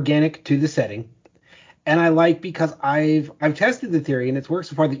very organic to the setting. And I like, because I've tested the theory and it's worked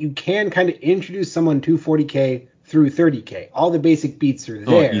so far, that you can kind of introduce someone to 40K through 30K. All the basic beats are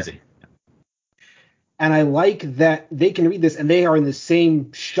there. Oh, easy. And I like that they can read this and they are in the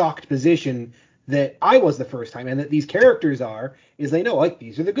same shocked position that I was the first time, and that these characters is they know, like,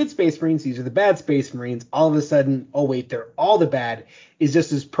 these are the good Space Marines, these are the bad Space Marines. All of a sudden, oh wait, they're all the bad, is just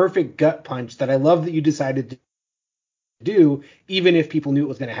this perfect gut punch that I love that you decided to do, even if people knew it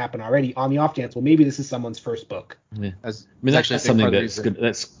was going to happen already, on the off chance, well, maybe this is someone's first book. Yeah. That's something that's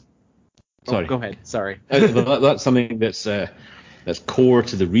good. Sorry. Go ahead. Sorry. That's something that's core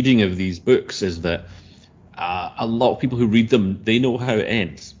to the reading of these books, is that a lot of people who read them, they know how it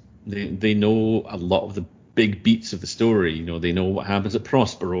ends. They know a lot of the big beats of the story. They know what happens at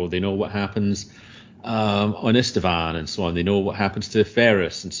Prospero. They know what happens on Istavan and so on. They know what happens to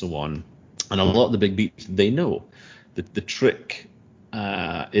Ferris and so on. And a lot of the big beats they know. The trick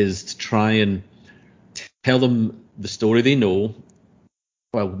is to try and tell them the story they know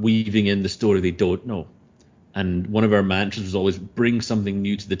while weaving in the story they don't know. And one of our mantras was always bring something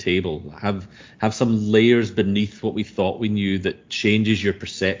new to the table. Have some layers beneath what we thought we knew that changes your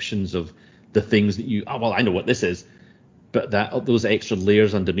perceptions of the things that you. Oh well, I know what this is, but that those extra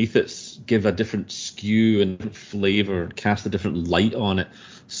layers underneath it give a different skew and flavor, cast a different light on it.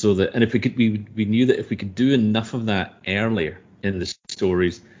 So that, and if we could, we knew that if we could do enough of that earlier in the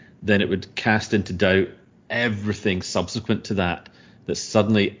stories, then it would cast into doubt everything subsequent to that. That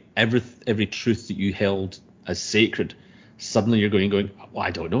suddenly every truth that you held as sacred, suddenly you're going, well,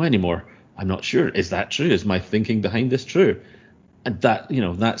 I don't know anymore. I'm not sure. Is that true? Is my thinking behind this true? And that,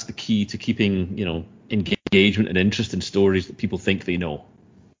 that's the key to keeping, engagement and interest in stories that people think they know.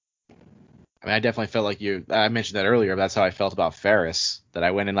 I mean, I definitely felt like I mentioned that earlier, but that's how I felt about Ferris. That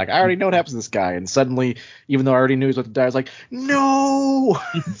I went in like, I already know what happens to this guy. And suddenly, even though I already knew he was about to die, I was like, no!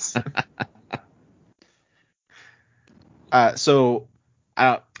 I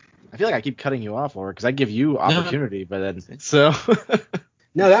feel like I keep cutting you off, Laura, because I give you opportunity, but then so.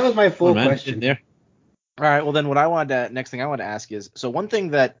 No, that was my full question. There. All right. Well, then next thing I want to ask is, so one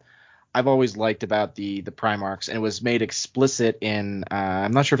thing that I've always liked about the Primarchs, and it was made explicit in,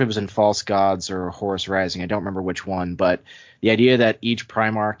 I'm not sure if it was in False Gods or Horus Rising, I don't remember which one, but the idea that each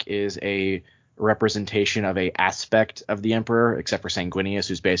Primarch is a representation of a aspect of the Emperor, except for Sanguinius,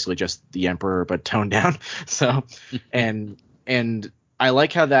 who's basically just the Emperor but toned down. So, and I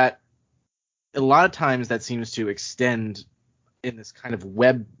like how that a lot of times that seems to extend in this kind of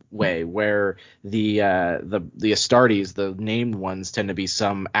web way where the Astartes, the named ones, tend to be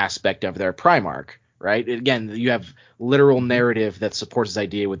some aspect of their Primarch, right? Again, you have literal narrative that supports this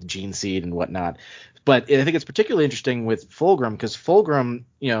idea with Gene Seed and whatnot. But I think it's particularly interesting with Fulgrim because Fulgrim,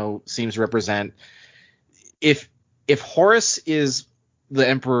 seems to represent if Horus is the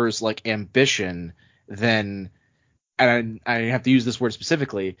Emperor's like ambition, then, and I have to use this word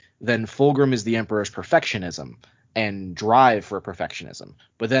specifically, then Fulgrim is the Emperor's perfectionism and drive for perfectionism.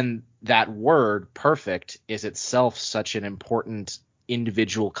 But then that word perfect is itself such an important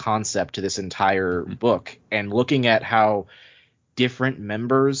individual concept to this entire book. And looking at how different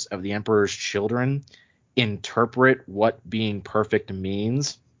members of the Emperor's children interpret what being perfect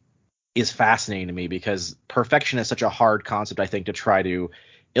means is fascinating to me because perfection is such a hard concept, I think, to try to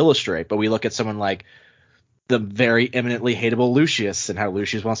illustrate. But we look at someone like the very eminently hateable Lucius and how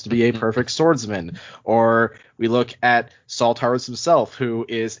Lucius wants to be a perfect swordsman, or we look at Saul Tarus himself, who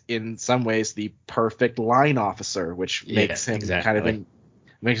is in some ways the perfect line officer, which makes him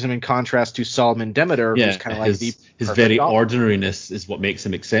makes him in contrast to Solomon Demeter, who's kind of like his very ordinariness is what makes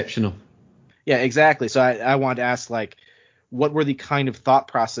him exceptional. Yeah, exactly. So I wanted to ask, like, what were the kind of thought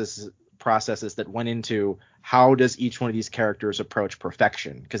processes that went into how does each one of these characters approach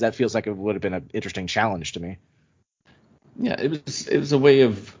perfection? Because that feels like it would have been an interesting challenge to me. Yeah, it was a way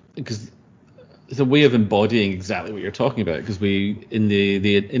of embodying exactly what you're talking about. Because we in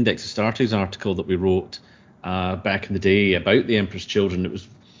the Index Astartes article that we wrote back in the day about the Emperor's Children,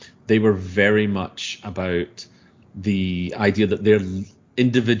 they were very much about the idea that their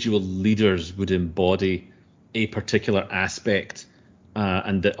individual leaders would embody a particular aspect,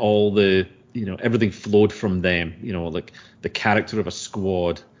 and that all the everything flowed from them. Like the character of a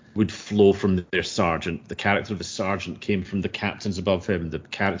squad would flow from their sergeant. The character of the sergeant came from the captains above him. The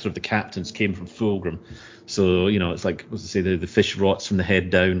character of the captains came from Fulgrim. So it's like, what's to say, the fish rots from the head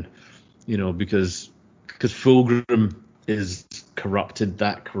down. Because Fulgrim is corrupted,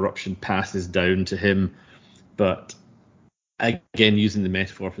 that corruption passes down to him. But again, using the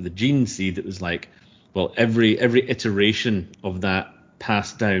metaphor for the gene seed, it was like, well, every iteration of that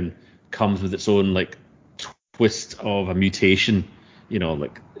passed down comes with its own like twist of a mutation,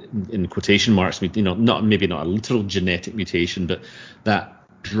 like in quotation marks, not a literal genetic mutation, but that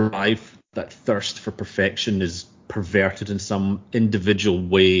drive, that thirst for perfection is perverted in some individual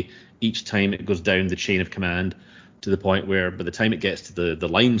way each time it goes down the chain of command, to the point where by the time it gets to the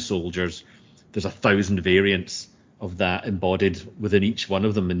line soldiers, there's 1,000 variants of that embodied within each one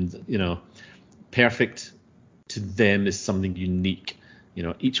of them. And perfect to them is something unique.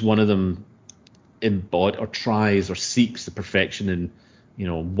 Each one of them embodies or tries or seeks the perfection in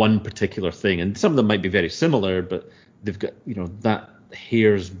one particular thing, and some of them might be very similar, but they've got that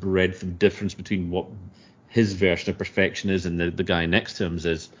hair's breadth of difference between what his version of perfection is and the guy next to him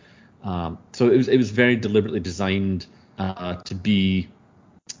is. So it was very deliberately designed to be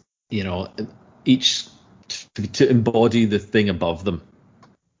each to embody the thing above them.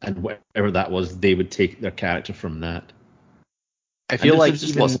 and whatever that was, they would take their character from that. I feel like there's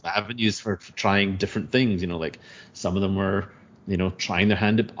just lots of avenues for trying different things. Like some of them were, trying their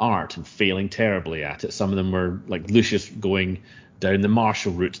hand at art and failing terribly at it. Some of them were like Lucius going down the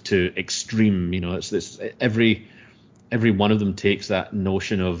martial route to extreme. It's every one of them takes that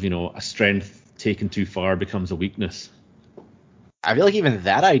notion of, a strength taken too far becomes a weakness. I feel like even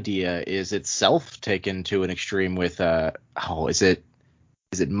that idea is itself taken to an extreme with is it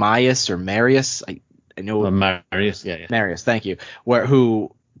Maius or Marius? I know Marius, yeah. Marius, thank you.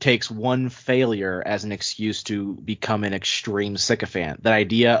 Who takes one failure as an excuse to become an extreme sycophant. That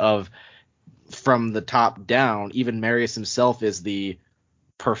idea of from the top down, even Marius himself is the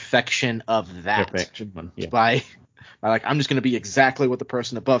perfection of that. Perfection one, yeah. By like, I'm just going to be exactly what the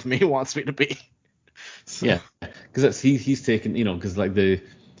person above me wants me to be. So. Yeah, because he's taken, because like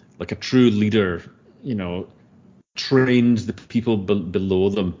a true leader, trains the people below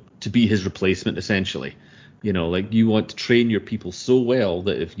them to be his replacement, essentially. Like you want to train your people so well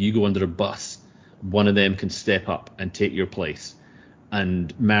that if you go under a bus, one of them can step up and take your place.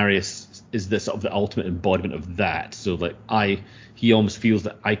 And Marius is the sort of the ultimate embodiment of that. So like he almost feels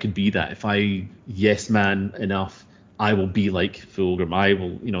that I could be that. If I yes man enough, I will be like Fulgrim. I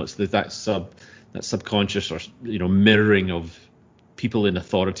will, it's that subconscious or mirroring of people in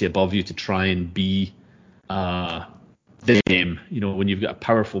authority above you to try and be them. When you've got a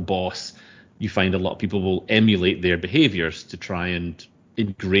powerful boss, you find a lot of people will emulate their behaviors to try and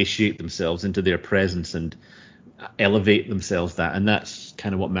ingratiate themselves into their presence and elevate themselves and that's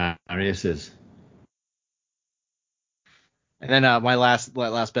kind of what Marius is. And then my last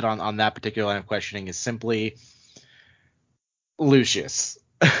bit on that particular line of questioning is simply Lucius.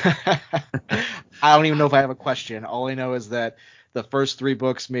 I don't even know if I have a question. All I know is that the first 3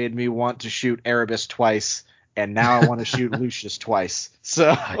 books made me want to shoot Erebus twice, and now I want to shoot Lucius twice.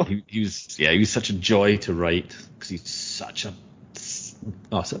 So he was such a joy to write because he's such a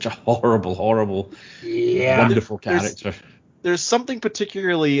horrible, wonderful character. There's something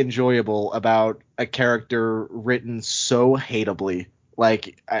particularly enjoyable about a character written so hateably.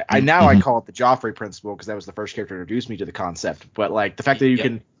 Like I call it the Joffrey principle because that was the first character to introduce me to the concept. But like the fact that you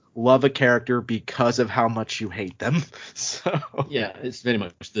can love a character because of how much you hate them. So yeah, it's very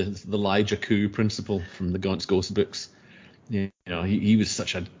much the Elijah Koo principle from the Gaunt's Ghost books. He was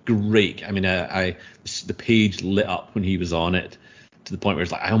such a great. I mean, the page lit up when he was on it to the point where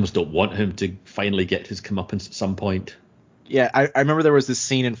it's like I almost don't want him to finally get his comeuppance at some point. Yeah, I remember there was this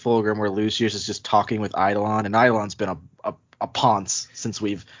scene in Fulgrim where Lucius is just talking with Eidolon, and Eidolon's been a ponce since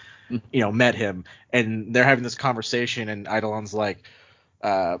we've met him, and they're having this conversation, and Eidolon's like,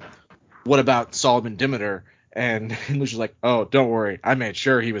 what about Solomon Demeter? And Lucius is like, oh, don't worry, I made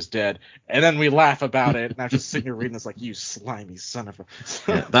sure he was dead. And then we laugh about it, and I'm just sitting here reading this like, you slimy son of a...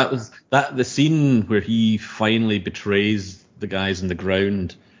 Yeah, that was the scene where he finally betrays the guys on the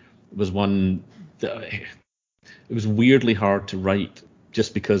ground was one that it was weirdly hard to write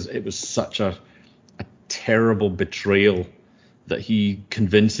just because it was such a terrible betrayal that he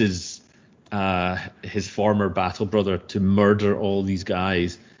convinces his former battle brother to murder all these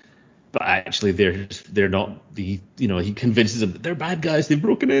guys, but actually they're not he convinces them that they're bad guys, they've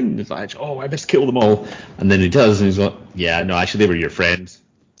broken in. It's like, oh, I must kill them all, and then he does, and he's like, yeah, no, actually they were your friends.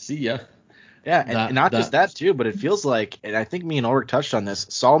 See ya. Yeah, and not just that too, but it feels like, and I think me and Ulrich touched on this,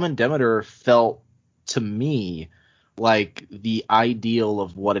 Solomon Demeter felt to me like the ideal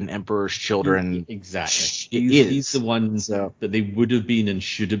of what an emperor's children exactly is. He's the one that they would have been and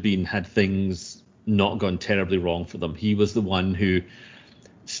should have been had things not gone terribly wrong for them. He was the one who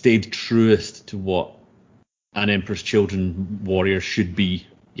stayed truest to what an emperor's children warrior should be.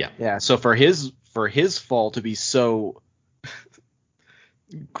 Yeah. So for his fall to be so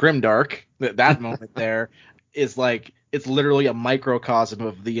grimdark, that moment there is like, it's literally a microcosm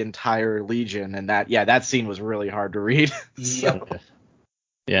of the entire Legion, and that scene was really hard to read. If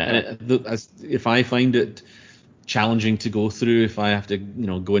I find it challenging to go through, if I have to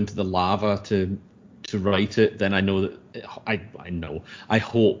go into the lava to write it, then I know that I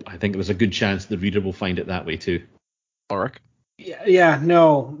think there's a good chance the reader will find it that way too. Ulrich?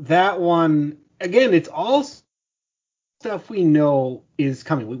 No, that one again, it's all stuff we know is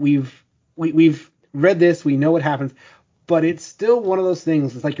coming. We've read this, we know what happens, but it's still one of those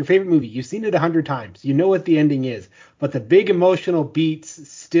things. It's like your favorite movie. You've seen it 100 times. You know what the ending is, but the big emotional beats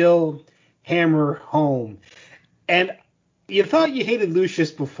still hammer home. And you thought you hated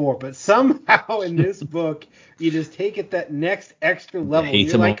Lucius before, but somehow in this book, you just take it that next extra level. Hate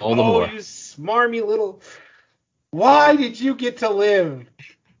you're him like, all the more. You smarmy little... Why did you get to live?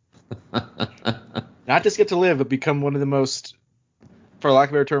 Not just get to live, but become one of the most for lack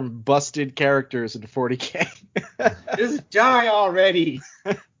of a better term, busted characters in 40K. Just die already.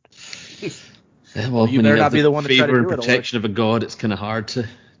 Yeah, well, You when better you not have be the one to try to favor and do it, protection of a god, it's kind of hard to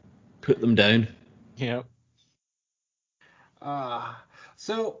put them down. Yeah.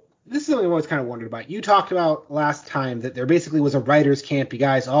 So this is something I've always kind of wondered about. You talked about last time that there basically was a writer's camp. You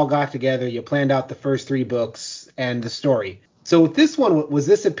guys all got together. You planned out the first 3 books and the story. So with this one, was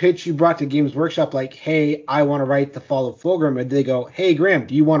this a pitch you brought to Games Workshop like, hey, I want to write The Fall of Fulgrim? Or did they go, hey, Graham,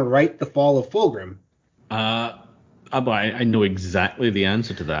 do you want to write The Fall of Fulgrim? I know exactly the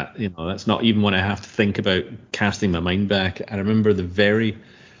answer to that. That's not even when I have to think about casting my mind back. I remember the very,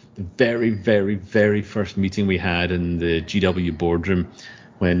 very first meeting we had in the GW boardroom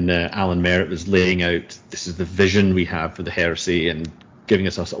when Alan Merritt was laying out, this is the vision we have for the Heresy, and giving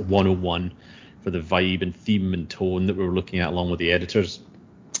us a sort of 101 for the vibe and theme and tone that we were looking at along with the editors.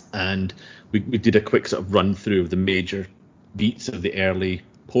 And we did a quick sort of run through of the major beats of the early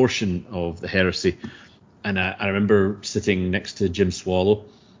portion of the Heresy. And I remember sitting next to Jim Swallow,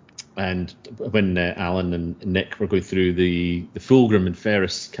 and when Alan and Nick were going through the Fulgrim and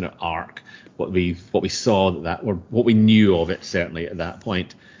Ferris kind of arc, what we saw or what we knew of it certainly at that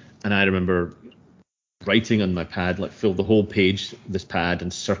point. And I remember writing on my pad, like filled the whole page this pad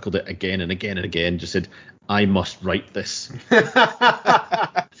and circled it again and again and again, just said, I must write this.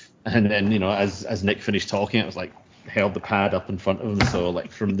 And then, as Nick finished talking, I was like, held the pad up in front of him. So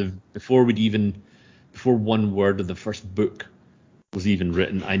like before one word of the first book was even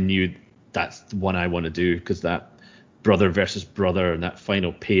written, I knew that's the one I want to do, because that brother versus brother and that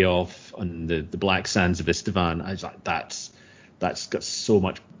final payoff on the Black Sands of Istvan, I was like, that's got so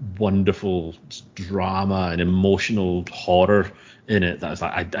much wonderful drama and emotional horror in it that I was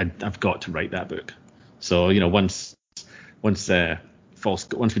like, I've got to write that book. So once we'd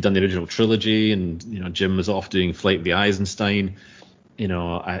done the original trilogy and Jim was off doing Flight of the Eisenstein,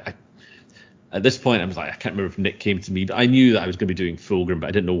 I at this point I was like, I can't remember if Nick came to me, but I knew that I was going to be doing Fulgrim, but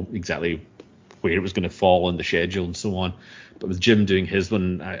I didn't know exactly where it was going to fall on the schedule and so on. But with Jim doing his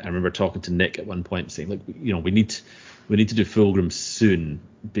one, I remember talking to Nick at one point and saying, look, we need to do Fulgrim soon,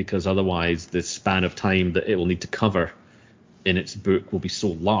 because otherwise the span of time that it will need to cover in its book will be so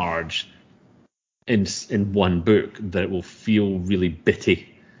large in one book that it will feel really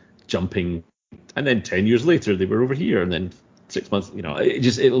bitty jumping. And then 10 years later they were over here, and then 6 months,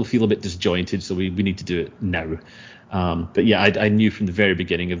 it will feel a bit disjointed, so we need to do it now. But yeah, I knew from the very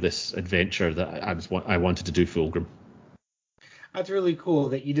beginning of this adventure that I wanted to do Fulgrim. That's really cool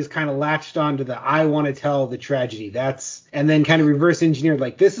that you just kind of latched onto the I want to tell the tragedy. And then kind of reverse engineered,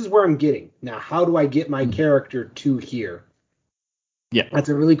 like, this is where I'm getting. Now, how do I get my character to here? Yeah. That's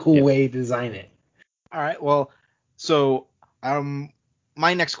a really cool way to design it. All right. Well, so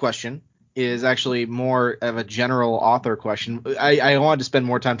my next question is actually more of a general author question. I wanted to spend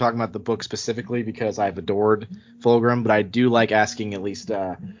more time talking about the book specifically because I've adored Fulgrim, but I do like asking at least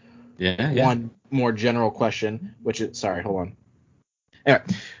one more general question, which is, sorry, hold on. Anyway,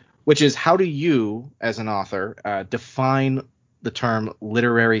 which is, how do you, as an author, define the term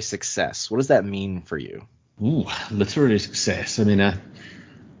literary success? What does that mean for you? Ooh, literary success. I mean,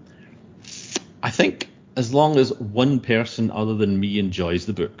 I think as long as one person other than me enjoys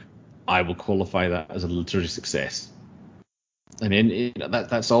the book, I will qualify that as a literary success. I mean,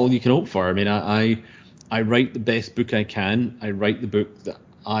 that's all you can hope for. I mean, I write the best book I can. I write the book that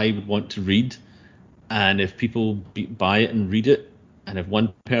I would want to read, and if people buy it and read it, and if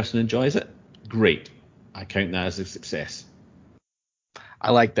one person enjoys it, great. I count that as a success.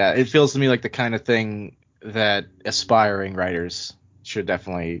 I like that. It feels to me like the kind of thing that aspiring writers should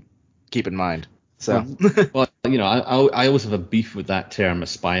definitely keep in mind. So, well, I always have a beef with that term,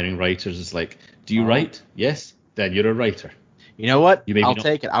 aspiring writers. It's like, do you write? Yes, then you're a writer. You know what? I'll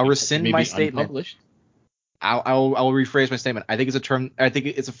take it. I'll rescind my statement. Unpublished. I'll rephrase my statement. I think it's a term. I think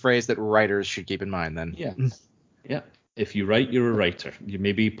it's a phrase that writers should keep in mind. Then. Yeah. If you write, you're a writer. You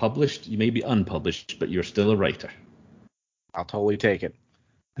may be published, you may be unpublished, but you're still a writer. I'll totally take it.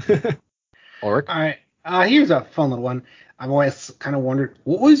 Ulrich? All right. Here's a fun little one. I've always kind of wondered,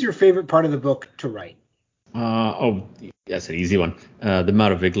 what was your favorite part of the book to write? That's an easy one. The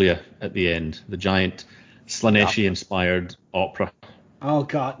Maraviglia at the end, the giant Slaneshi-inspired opera. Oh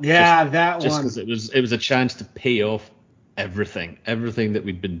God, yeah, that one. Just because it was a chance to pay off everything that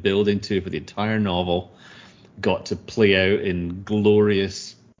we'd been building to for the entire novel, got to play out in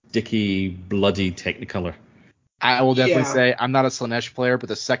glorious, dicky, bloody Technicolor. I will definitely say I'm not a Slanesh player, but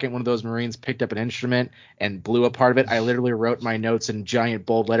the second one of those Marines picked up an instrument and blew a part of it, I literally wrote my notes in giant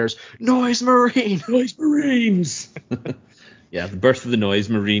bold letters, "Noise Marine! Noise Marines!" Yeah, the birth of the Noise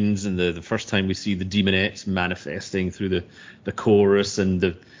Marines, and the first time we see the Demonettes manifesting through the chorus,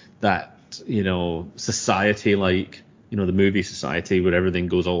 and that society, like the movie Society, where everything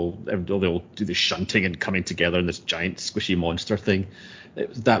goes they all do the shunting and coming together in this giant squishy monster thing.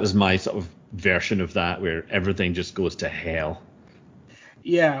 That was my sort of version of that, where everything just goes to hell.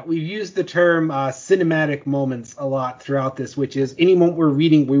 Yeah, we've used the term cinematic moments a lot throughout this, which is any moment we're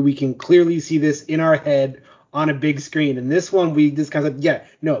reading where we can clearly see this in our head on a big screen. And this one, this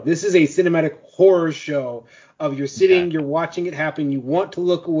is a cinematic horror show of you're sitting, you're watching it happen, you want to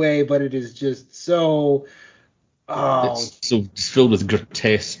look away, but it is just so... It's so filled with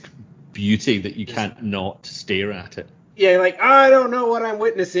grotesque beauty that you can't not stare at it. Yeah, like, I don't know what I'm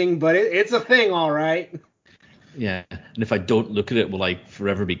witnessing, but it's a thing, all right. Yeah, and if I don't look at it, will I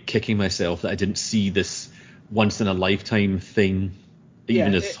forever be kicking myself that I didn't see this once-in-a-lifetime thing,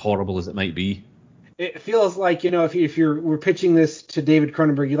 even as horrible as it might be? It feels like, if we're pitching this to David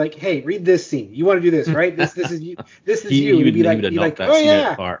Cronenberg, you're like, hey, read this scene. You want to do this, right? This is you. This is you. He would have Be knocked like, that oh scene out of yeah,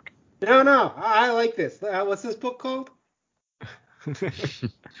 the park. no, I like this. What's this book called?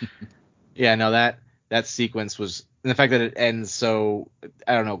 Yeah, no, that sequence was, and the fact that it ends so,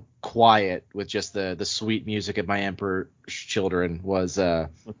 I don't know, quiet with just the sweet music of My Emperor's Children was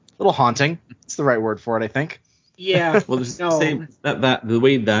a little haunting. It's the right word for it, I think. Yeah. Well, the same that the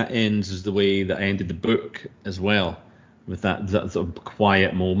way that ends is the way that I ended the book as well, with that sort of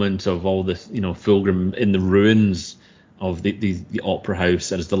quiet moment of all this, Fulgrim in the ruins of the opera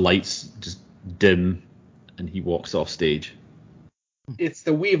house, as the lights just dim and he walks off stage. It's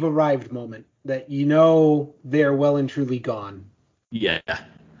the we've arrived moment that they're well and truly gone. Yeah.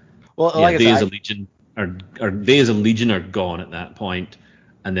 Well, Yeah, like they I as said, a legion they as a legion are gone at that point,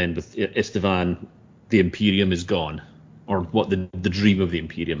 and then with Istvan, the Imperium is gone, or what the dream of the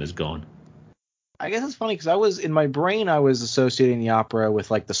Imperium is gone. I guess it's funny because in my brain I was associating the opera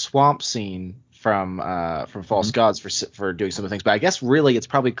with like the swamp scene from False Gods for doing some of the things, but I guess really it's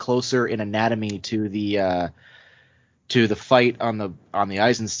probably closer in anatomy to the fight on the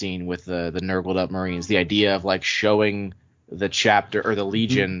Eisenstein with the Nurgled up Marines. The idea of like showing the chapter or the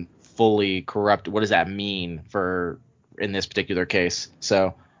Legion fully corrupt. What does that mean for in this particular case?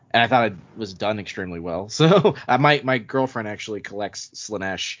 So, and I thought it was done extremely well. So my girlfriend actually collects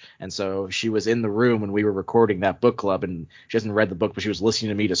Slanesh, and so she was in the room when we were recording that book club, and she hasn't read the book, but she was listening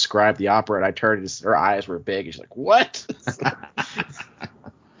to me describe the opera, and I turned, her eyes were big, and she's like, "What?"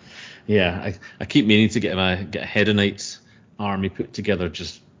 Yeah, I keep meaning to get a Hedonites army put together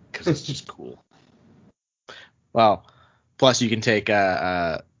just because it's just cool. Well, plus you can take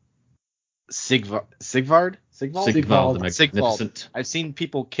Sigvald the Magnificent. I've seen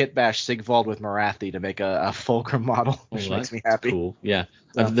people kit bash Sigvald with Marathi to make a Fulcrum model, which makes me happy. Cool. Yeah,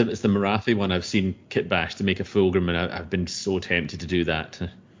 so. It's the Marathi one I've seen kit bash to make a Fulgrim, and I've been so tempted to do that.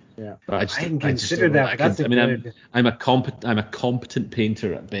 Yeah, but I hadn't considered that. But I'm a competent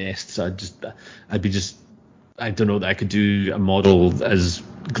painter at best, so I don't know that I could do a model as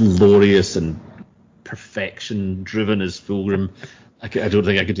glorious and perfection driven as Fulgrim. I don't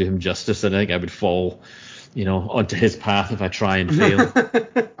think I could do him justice. I think I would fall, onto his path if I try and fail.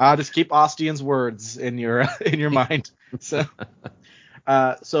 I'll just keep Ostian's words in your mind. So,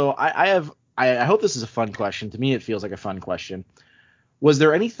 I hope this is a fun question. To me, it feels like a fun question. Was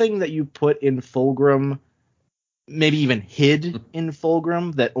there anything that you put in Fulgrim, maybe even hid in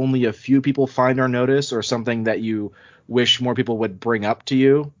Fulgrim, that only a few people find or notice, or something that you wish more people would bring up to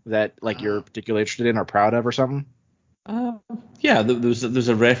you that like you're particularly interested in or proud of or something? Yeah, there's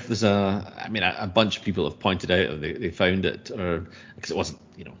a bunch of people have pointed out they found it, or because it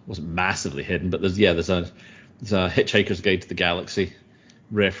wasn't massively hidden, but there's a Hitchhiker's Guide to the Galaxy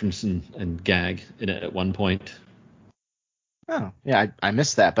reference and gag in it at one point. Oh, yeah, I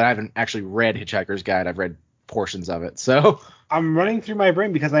missed that, but I haven't actually read Hitchhiker's Guide. I've read portions of it, so I'm running through my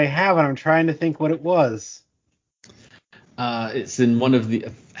brain because I have, and I'm trying to think what it was. It's in one of the.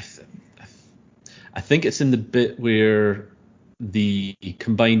 I think it's in the bit where the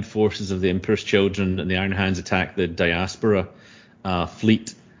combined forces of the Emperor's Children and the Iron Hands attack the Diaspora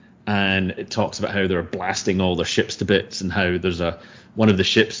fleet, and it talks about how they're blasting all their ships to bits, and how there's one of the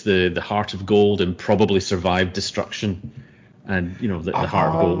ships, the Heart of Gold, and probably survived destruction. And the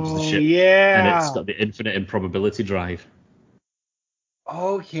Heart of Gold is the ship, and it's got the infinite improbability drive.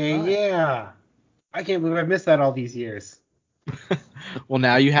 Okay, yeah. I can't believe I've missed that all these years. Well,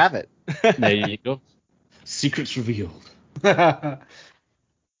 now you have it. There you go. Secrets revealed. All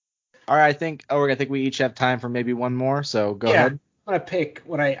right, I think we each have time for maybe one more, so go ahead. I'm gonna pick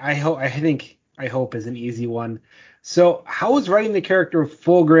what I hope is an easy one. So, how is writing the character of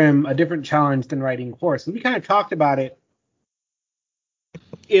Fulgrim a different challenge than writing Horus? And we kind of talked about it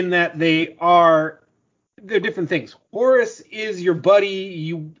in that they're different things. Horus is your buddy.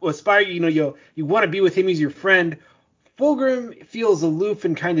 You aspire, you want to be with him. He's your friend. Fulgrim feels aloof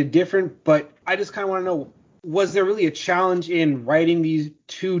and kind of different, but I just kind of want to know, was there really a challenge in writing these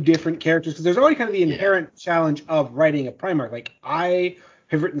two different characters? Because there's already kind of the inherent challenge of writing a Primarch. Like, I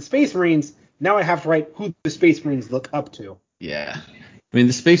have written Space Marines, now I have to write who the Space Marines look up to. Yeah. I mean,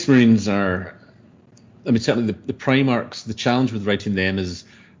 the Space Marines are, certainly the Primarchs, the challenge with writing them is,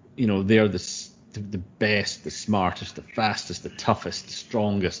 they are the best, the smartest, the fastest, the toughest, the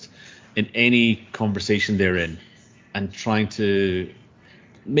strongest in any conversation they're in, and trying to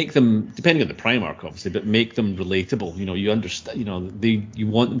make them, depending on the Primarch obviously, but make them relatable. You understand, you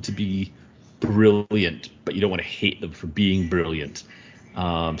want them to be brilliant, but you don't want to hate them for being brilliant.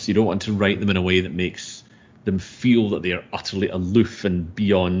 So you don't want to write them in a way that makes them feel that they are utterly aloof and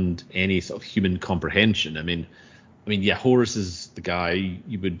beyond any sort of human comprehension. I mean, Horus is the guy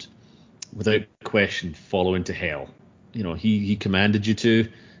you would, without question, follow into hell. He commanded you to.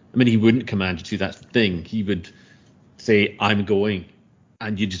 He wouldn't command you to. That's the thing. He would say, "I'm going,"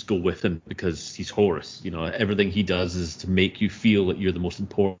 and you just go with him because he's Horus. Everything he does is to make you feel that you're the most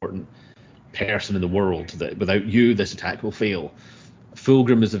important person in the world. That without you, this attack will fail.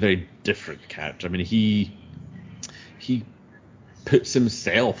 Fulgrim is a very different character. He puts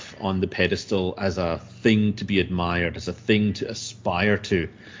himself on the pedestal as a thing to be admired, as a thing to aspire to.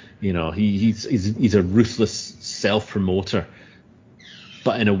 He's a ruthless self-promoter,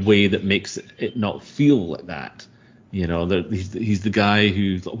 but in a way that makes it not feel like that. He's the guy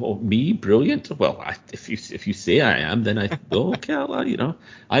who's, me, brilliant. Well, if you say I am, then okay, well,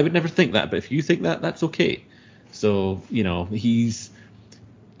 I would never think that, but if you think that, that's okay. So he's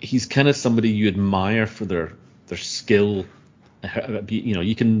kind of somebody you admire for their skill.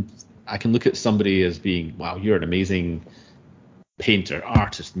 I can look at somebody as being, wow, you're an amazing painter,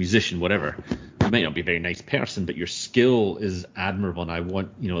 artist, musician, whatever. You might not be a very nice person, but your skill is admirable, and I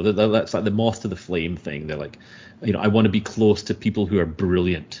want, that's like the moth to the flame thing. They're like, I want to be close to people who are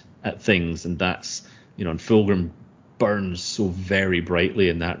brilliant at things, and that's, and Fulgrim burns so very brightly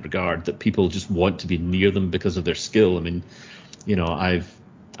in that regard that people just want to be near them because of their skill.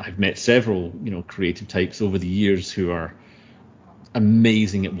 I've met several, creative types over the years who are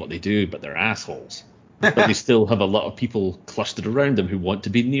amazing at what they do, but they're assholes. But they still have a lot of people clustered around them who want to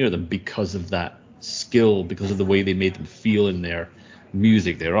be near them because of that skill, because of the way they made them feel in their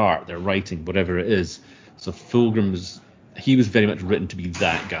music, their art, their writing, whatever it is. So he was very much written to be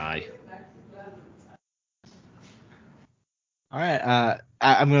that guy. All right.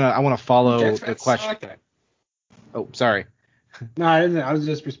 I want to follow the question. I like that. Oh, sorry. No, I didn't. I was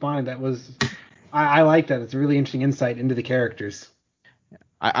just responding. I like that. It's a really interesting insight into the characters.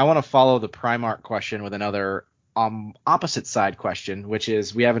 I want to follow the Primarch question with another opposite side question, which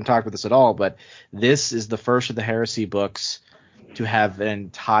is, we haven't talked about this at all, but this is the first of the Heresy books to have an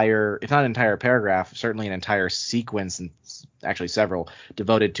entire, if not an entire paragraph, certainly an entire sequence, and actually several,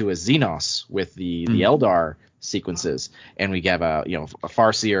 devoted to a Xenos with the Eldar sequences. And we have a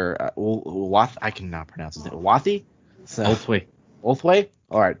Farseer, I cannot pronounce his name, Wathi? Ulthwé?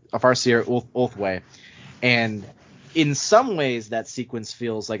 All right, a Farseer, Ulthwé. And in some ways, that sequence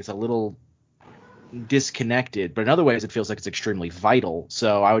feels like it's a little disconnected, but in other ways, it feels like it's extremely vital.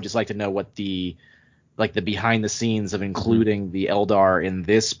 So I would just like to know what the behind the scenes of including the Eldar in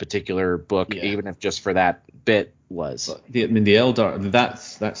this particular book, even if just for that bit, was. The Eldar,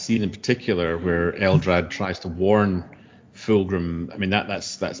 that scene in particular where Eldrad tries to warn Fulgrim,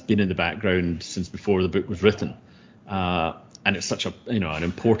 that's been in the background since before the book was written. And it's such an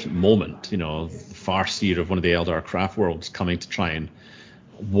important moment, the Farseer of one of the Eldar craft worlds coming to try and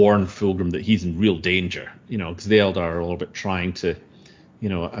warn Fulgrim that he's in real danger, because the Eldar are a little bit trying to,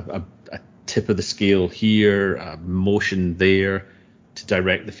 a tip of the scale here, a motion there to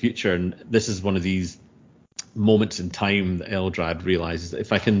direct the future. And this is one of these moments in time that Eldrad realizes that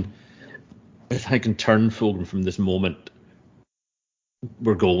if I can turn Fulgrim from this moment,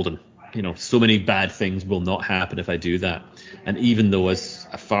 we're golden. So many bad things will not happen if I do that. And even though as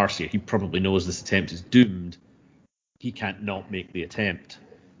a Farseer, he probably knows this attempt is doomed, he can't not make the attempt.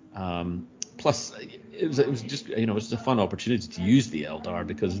 Plus, it was just, it was a fun opportunity to use the Eldar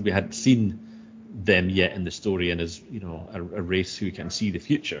because we hadn't seen them yet in the story, and as, a race who can see the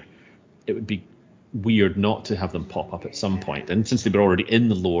future. It would be weird not to have them pop up at some point. And since they were already in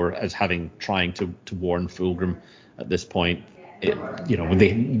the lore as trying to warn Fulgrim at this point,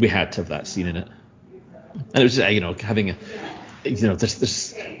 we had to have that scene in it. And it was just, having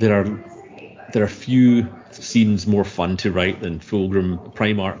there are few scenes more fun to write than Fulgrim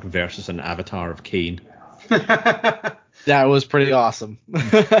Primarch versus an Avatar of Cain. That was pretty awesome.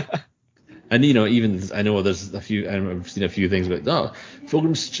 And even I know there's I've seen a few things about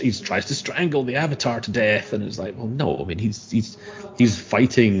Fulgrim he tries to strangle the Avatar to death, and it's like, well, no, I mean he's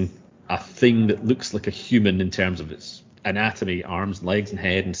fighting a thing that looks like a human in terms of its anatomy, arms, legs, and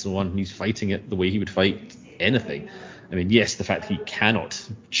head, and so on. And he's fighting it the way he would fight anything. I mean, yes, the fact that he cannot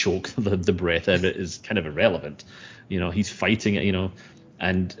choke the breath out of it is kind of irrelevant. He's fighting it,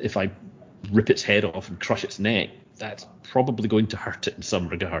 and if I rip its head off and crush its neck, that's probably going to hurt it in some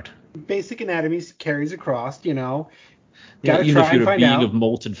regard. Basic anatomy carries across, Yeah, Gotta even try if you're and a find being out. of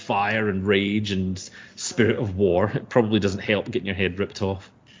molten fire and rage and spirit of war, it probably doesn't help getting your head ripped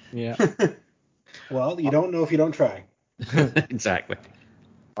off. Yeah. Well, you don't know if you don't try. Exactly.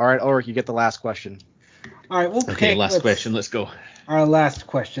 All right, Ulrich, you get the last question. All right, we'll Okay, pick. last question. Let's go. Our last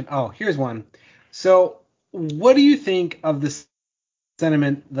question. Oh, here's one. So, what do you think of the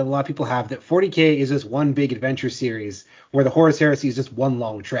sentiment that a lot of people have that 40K is just one big adventure series where the Horus Heresy is just one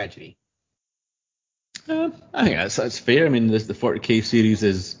long tragedy? I think that's fair. I mean, the 40K series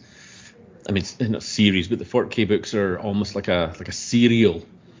is, I mean, it's not series, but the 40K books are almost like a serial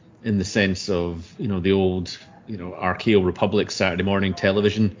in the sense of the old Archaeo Republic Saturday morning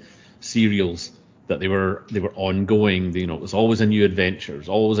television serials that they were ongoing. It was always a new adventure, it was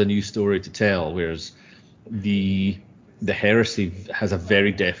always a new story to tell. Whereas the Heresy has a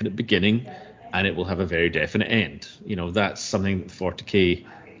very definite beginning and it will have a very definite end. That's something that 40K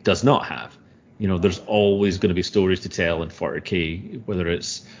does not have. There's always going to be stories to tell in 40K, whether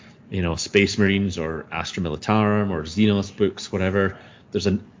it's Space Marines or Astra Militarum or Xenos books, whatever. There's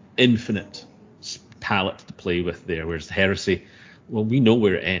an infinite palette to play with there. Whereas the Heresy, well, we know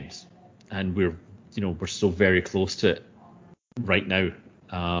where it ends, and we're so very close to it right now.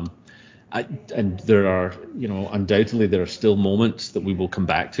 And there are, undoubtedly there are still moments that we will come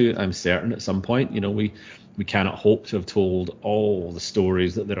back to. I'm certain at some point. We cannot hope to have told all the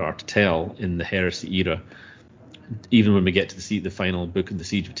stories that there are to tell in the Heresy era. Even when we get to the final book of the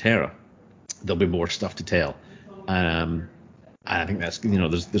Siege of Terra, there'll be more stuff to tell. And I think that's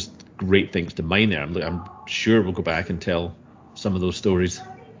there's great things to mine there. I'm sure we'll go back and tell some of those stories.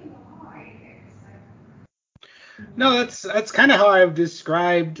 No, that's kind of how I've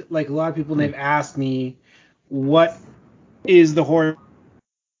described. Like a lot of people, they've asked me, what is the Horus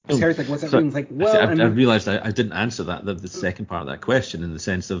Heresy? Like, what's that mean? It's like, well, I realized I didn't answer the second part of that question, in the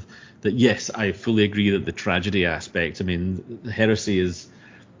sense of that, yes, I fully agree that the tragedy aspect, I mean, the Heresy is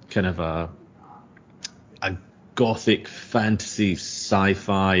kind of a gothic fantasy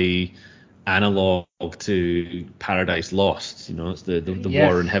sci-fi analog to Paradise Lost. It's the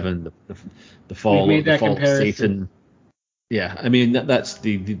Yes. war in heaven, the We've fall, made the that fall of comparison. Satan. Yeah, I mean that's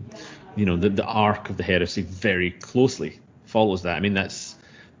the arc of the Heresy very closely follows that. I mean that's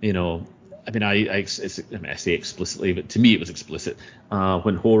I say explicitly, but to me it was explicit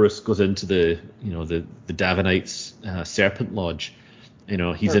when Horus goes into the Davanites Serpent Lodge.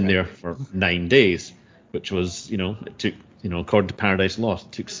 He's in there for 9 days, which was it took according to Paradise Lost,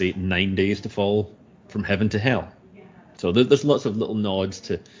 it took Satan 9 days to fall from heaven to hell. So there's lots of little nods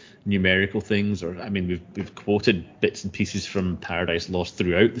to numerical things, or I mean we've quoted bits and pieces from Paradise Lost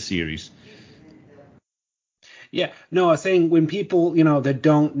throughout the series. Yeah, no, I was saying when people, that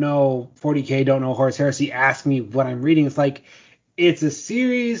don't know 40K, don't know Horus Heresy, ask me what I'm reading, it's like, it's a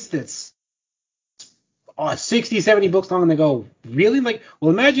series that's 60, 70 books long, and they go, really? Like,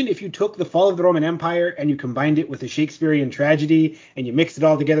 well, imagine if you took the fall of the Roman Empire and you combined it with a Shakespearean tragedy and you mixed it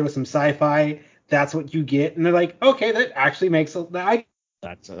all together with some sci-fi, that's what you get. And they're like, okay, that actually makes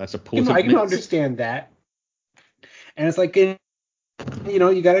That's a potent I can mix. understand that. And it's like, you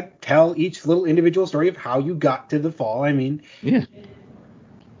got to tell each little individual story of how you got to the fall. I mean, Yeah.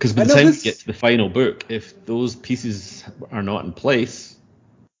 Because by the time we get to the final book, if those pieces are not in place,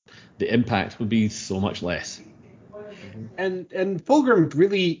 the impact would be so much less. And Fulgrim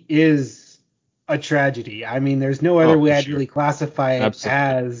really is a tragedy. I mean, there's no other way I'd really classify it. Absolutely.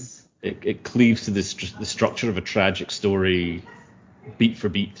 As it cleaves to the structure of a tragic story, beat for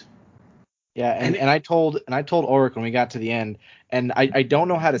beat. Yeah, and I told Ulrich when we got to the end, and I don't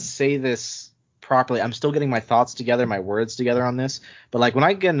know how to say this properly. I'm still getting my thoughts together, my words together on this. But like when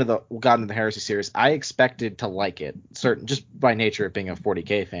I got into the Heresy series, I expected to like it, just by nature of being a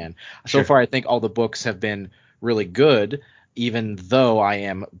 40K fan. Sure. So far, I think all the books have been really good, even though I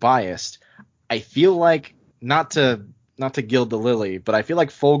am biased. I feel like not to gild the lily, but I feel like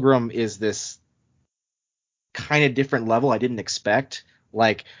Fulgrim is this kind of different level I didn't expect.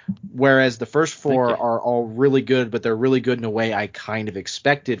 Like, whereas the first four are all really good, but they're really good in a way I kind of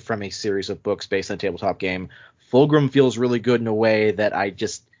expected from a series of books based on a tabletop game, Fulgrim feels really good in a way that I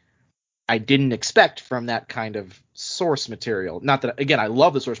I didn't expect from that kind of source material. Not that, again, I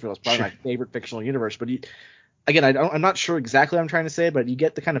love the source material. It's probably my favorite fictional universe. But again, I'm not sure exactly what I'm trying to say, but you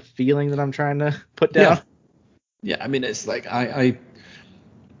get the kind of feeling that I'm trying to put down. Yeah, I mean, it's like I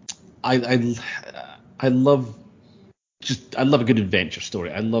love a good adventure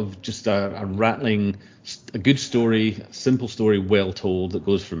story. I love just a rattling, a good story, a simple story, well told, that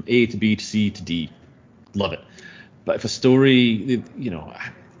goes from A to B to C to D. Love it. But if a story,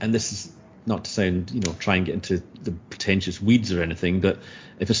 and this is not to sound, try and get into the pretentious weeds or anything, but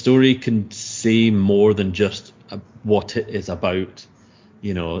if a story can say more than just what it is about,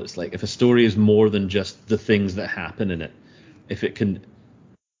 it's like if a story is more than just the things that happen in it, if it can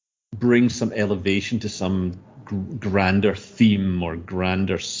bring some elevation to some grander theme or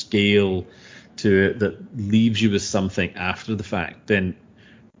grander scale to it that leaves you with something after the fact, then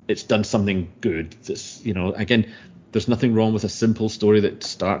it's done something good. That's, again, there's nothing wrong with a simple story that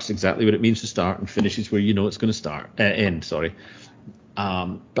starts exactly what it means to start and finishes where it's going to end. Sorry.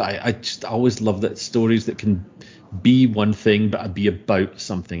 But I just always love that stories that can be one thing but be about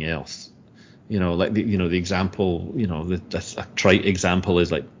something else. Like the example, a trite example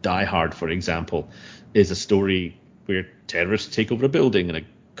is like Die Hard, for example, is a story where terrorists take over a building and a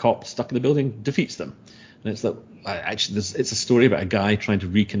cop stuck in the building defeats them. And it's like, actually, it's a story about a guy trying to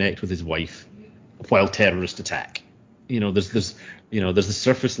reconnect with his wife while terrorists attack. There's the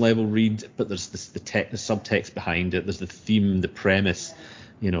surface level read, but there's the subtext behind it. There's the theme, the premise,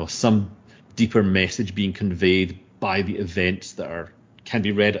 some deeper message being conveyed by the events that can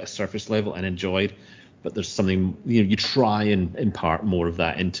be read at a surface level and enjoyed. But there's something, you try and impart more of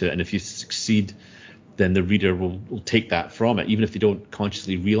that into it, and if you succeed, then the reader will take that from it, even if they don't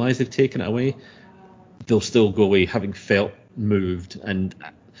consciously realize they've taken it away. They'll still go away having felt moved. And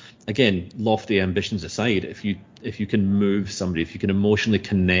again, lofty ambitions aside, if you can move somebody, if you can emotionally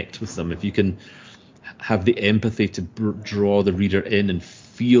connect with them, if you can have the empathy to draw the reader in and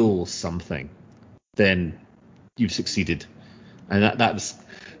feel something, then you've succeeded. And that's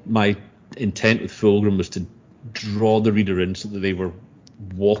my intent with Fulgrim, was to draw the reader in so that they were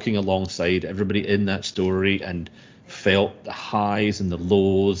walking alongside everybody in that story and felt the highs and the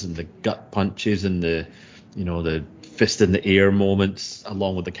lows and the gut punches and the fist in the air moments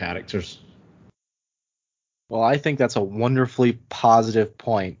along with the characters. Well, I think that's a wonderfully positive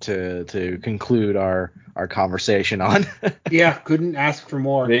point to conclude our conversation on. Yeah, couldn't ask for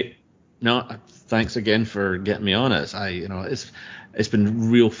more. Great. No, thanks again for getting me on it. It's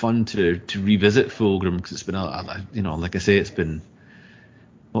been real fun to revisit Fulgrim, because it's been like I say, it's been,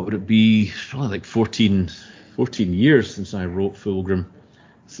 what would it be, probably like 14 years since I wrote Fulgrim.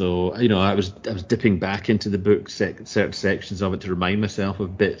 So I was dipping back into the book, certain sections of it, to remind myself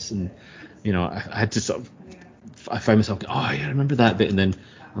of bits, and I had to I found myself going, oh yeah, I remember that bit, and then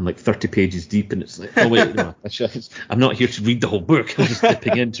I'm like 30 pages deep, and it's like, oh wait, I'm not here to read the whole book. I'm just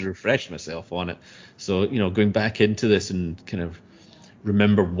dipping in to refresh myself on it. So going back into this and kind of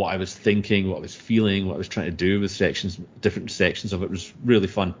remember what I was thinking, what I was feeling, what I was trying to do with different sections of it was really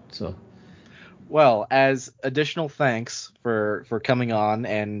fun. So. Well, as additional thanks for coming on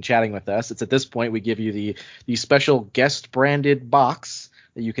and chatting with us, it's at this point we give you the special guest branded box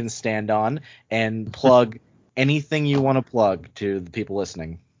that you can stand on and plug anything you want to plug to the people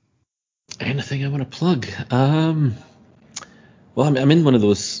listening. Anything I want to plug? Well, I'm in one of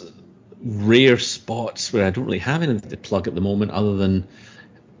those rare spots where I don't really have anything to plug at the moment, other than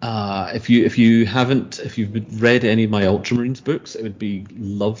if you've read any of my Ultramarines books, it would be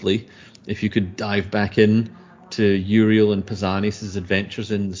lovely if you could dive back in to Uriel and Pazanis'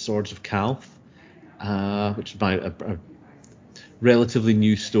 adventures in the Swords of Calth, which is a relatively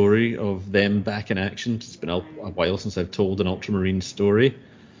new story of them back in action. It's been a while since I've told an Ultramarine story.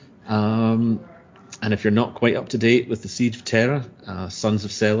 And if you're not quite up to date with the Siege of Terra, Sons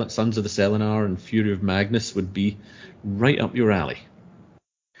of the Selenar and Fury of Magnus would be right up your alley.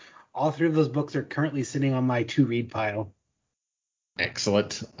 All three of those books are currently sitting on my to-read pile.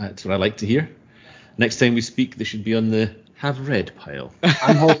 Excellent. That's what I like to hear. Next time we speak, they should be on the have read pile.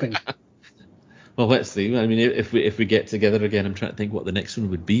 I'm hoping. Well, let's see. I mean, if we get together again, I'm trying to think what the next one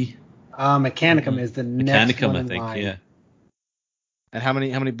would be. Mechanicum is the next one in line. Yeah. And how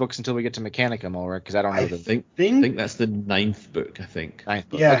many books until we get to Mechanicum, Ulrich? Because I don't know. I think that's the 9th book. I think. 9th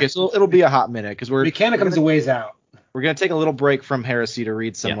book. Yeah. Okay, so it'll be a hot minute because Mechanicum's a ways out. We're gonna take a little break from Heresy to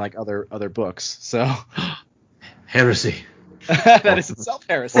read some other books. So. Heresy. That is itself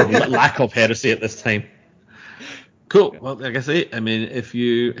heresy. Or lack of heresy at this time. Cool. Well, like I say, I mean, if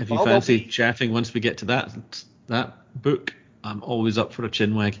you fancy chatting once we get to that book, I'm always up for a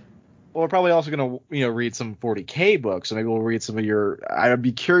chinwag. Well, we're probably also going to, read some 40K books. So maybe we'll read some of your. I would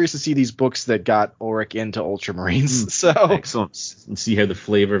be curious to see these books that got Ulrich into Ultramarines. So excellent. And see how the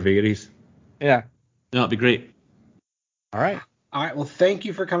flavor varies. Yeah. No, it'd be great. All right. All right. Well, thank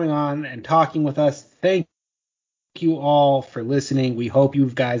you for coming on and talking with us. Thank you all for listening. We hope you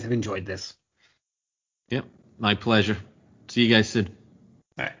guys have enjoyed this. Yep. My pleasure. See you guys soon.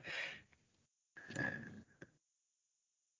 All right.